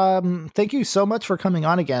 Alex. Thank you so much for coming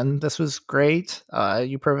on again. This was great.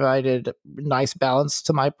 You provided nice balance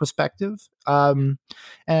to my perspective, and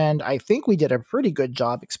I think we did a pretty good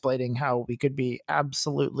job explaining how we could be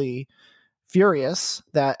absolutely furious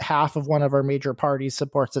that half of one of our major parties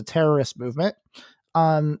supports a terrorist movement,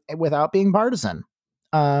 without being partisan,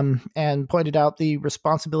 and pointed out the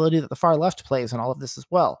responsibility that the far left plays in all of this as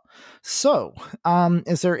well. So,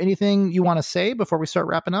 is there anything you want to say before we start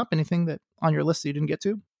wrapping up? Anything that on your list that you didn't get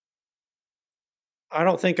to? I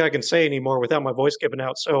don't think I can say anymore without my voice giving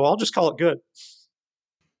out. So I'll just call it good.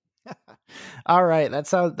 All right, that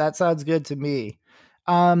sounds good to me.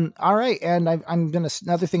 All right, and I'm gonna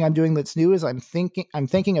another thing I'm doing that's new is I'm thanking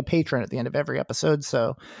a patron at the end of every episode.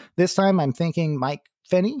 So this time I'm thanking Michael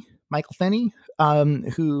Fenney.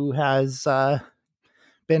 who has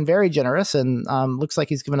been very generous and looks like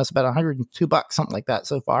he's given us about $102, something like that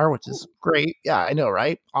so far, which is great. Yeah, I know,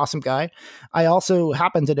 right? Awesome guy. I also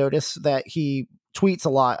happen to notice that he tweets a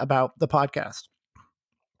lot about the podcast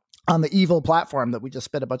on the evil platform that we just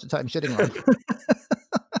spent a bunch of time shitting on.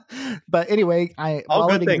 But anyway, while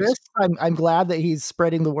it exists, I'm glad that he's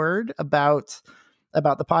spreading the word about the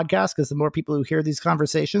podcast, because the more people who hear these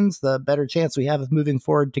conversations, the better chance we have of moving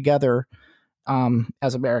forward together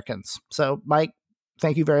as Americans. So, Mike,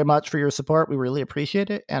 thank you very much for your support. We really appreciate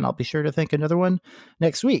it. And I'll be sure to think another one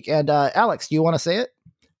next week. And Alex, do you want to say it?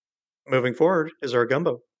 Moving forward is our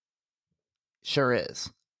gumbo. Sure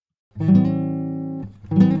is.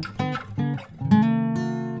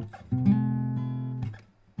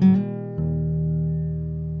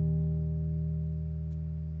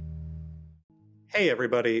 Hey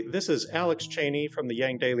everybody, this is Alex Cheney from the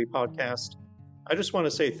Yang Daily Podcast. I just want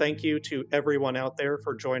to say thank you to everyone out there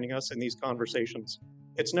for joining us in these conversations.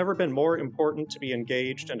 It's never been more important to be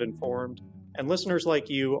engaged and informed, and listeners like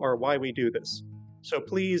you are why we do this. So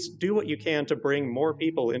please do what you can to bring more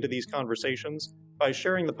people into these conversations by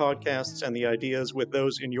sharing the podcasts and the ideas with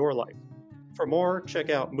those in your life. For more,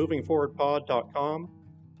 check out movingforwardpod.com.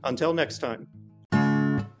 Until next time.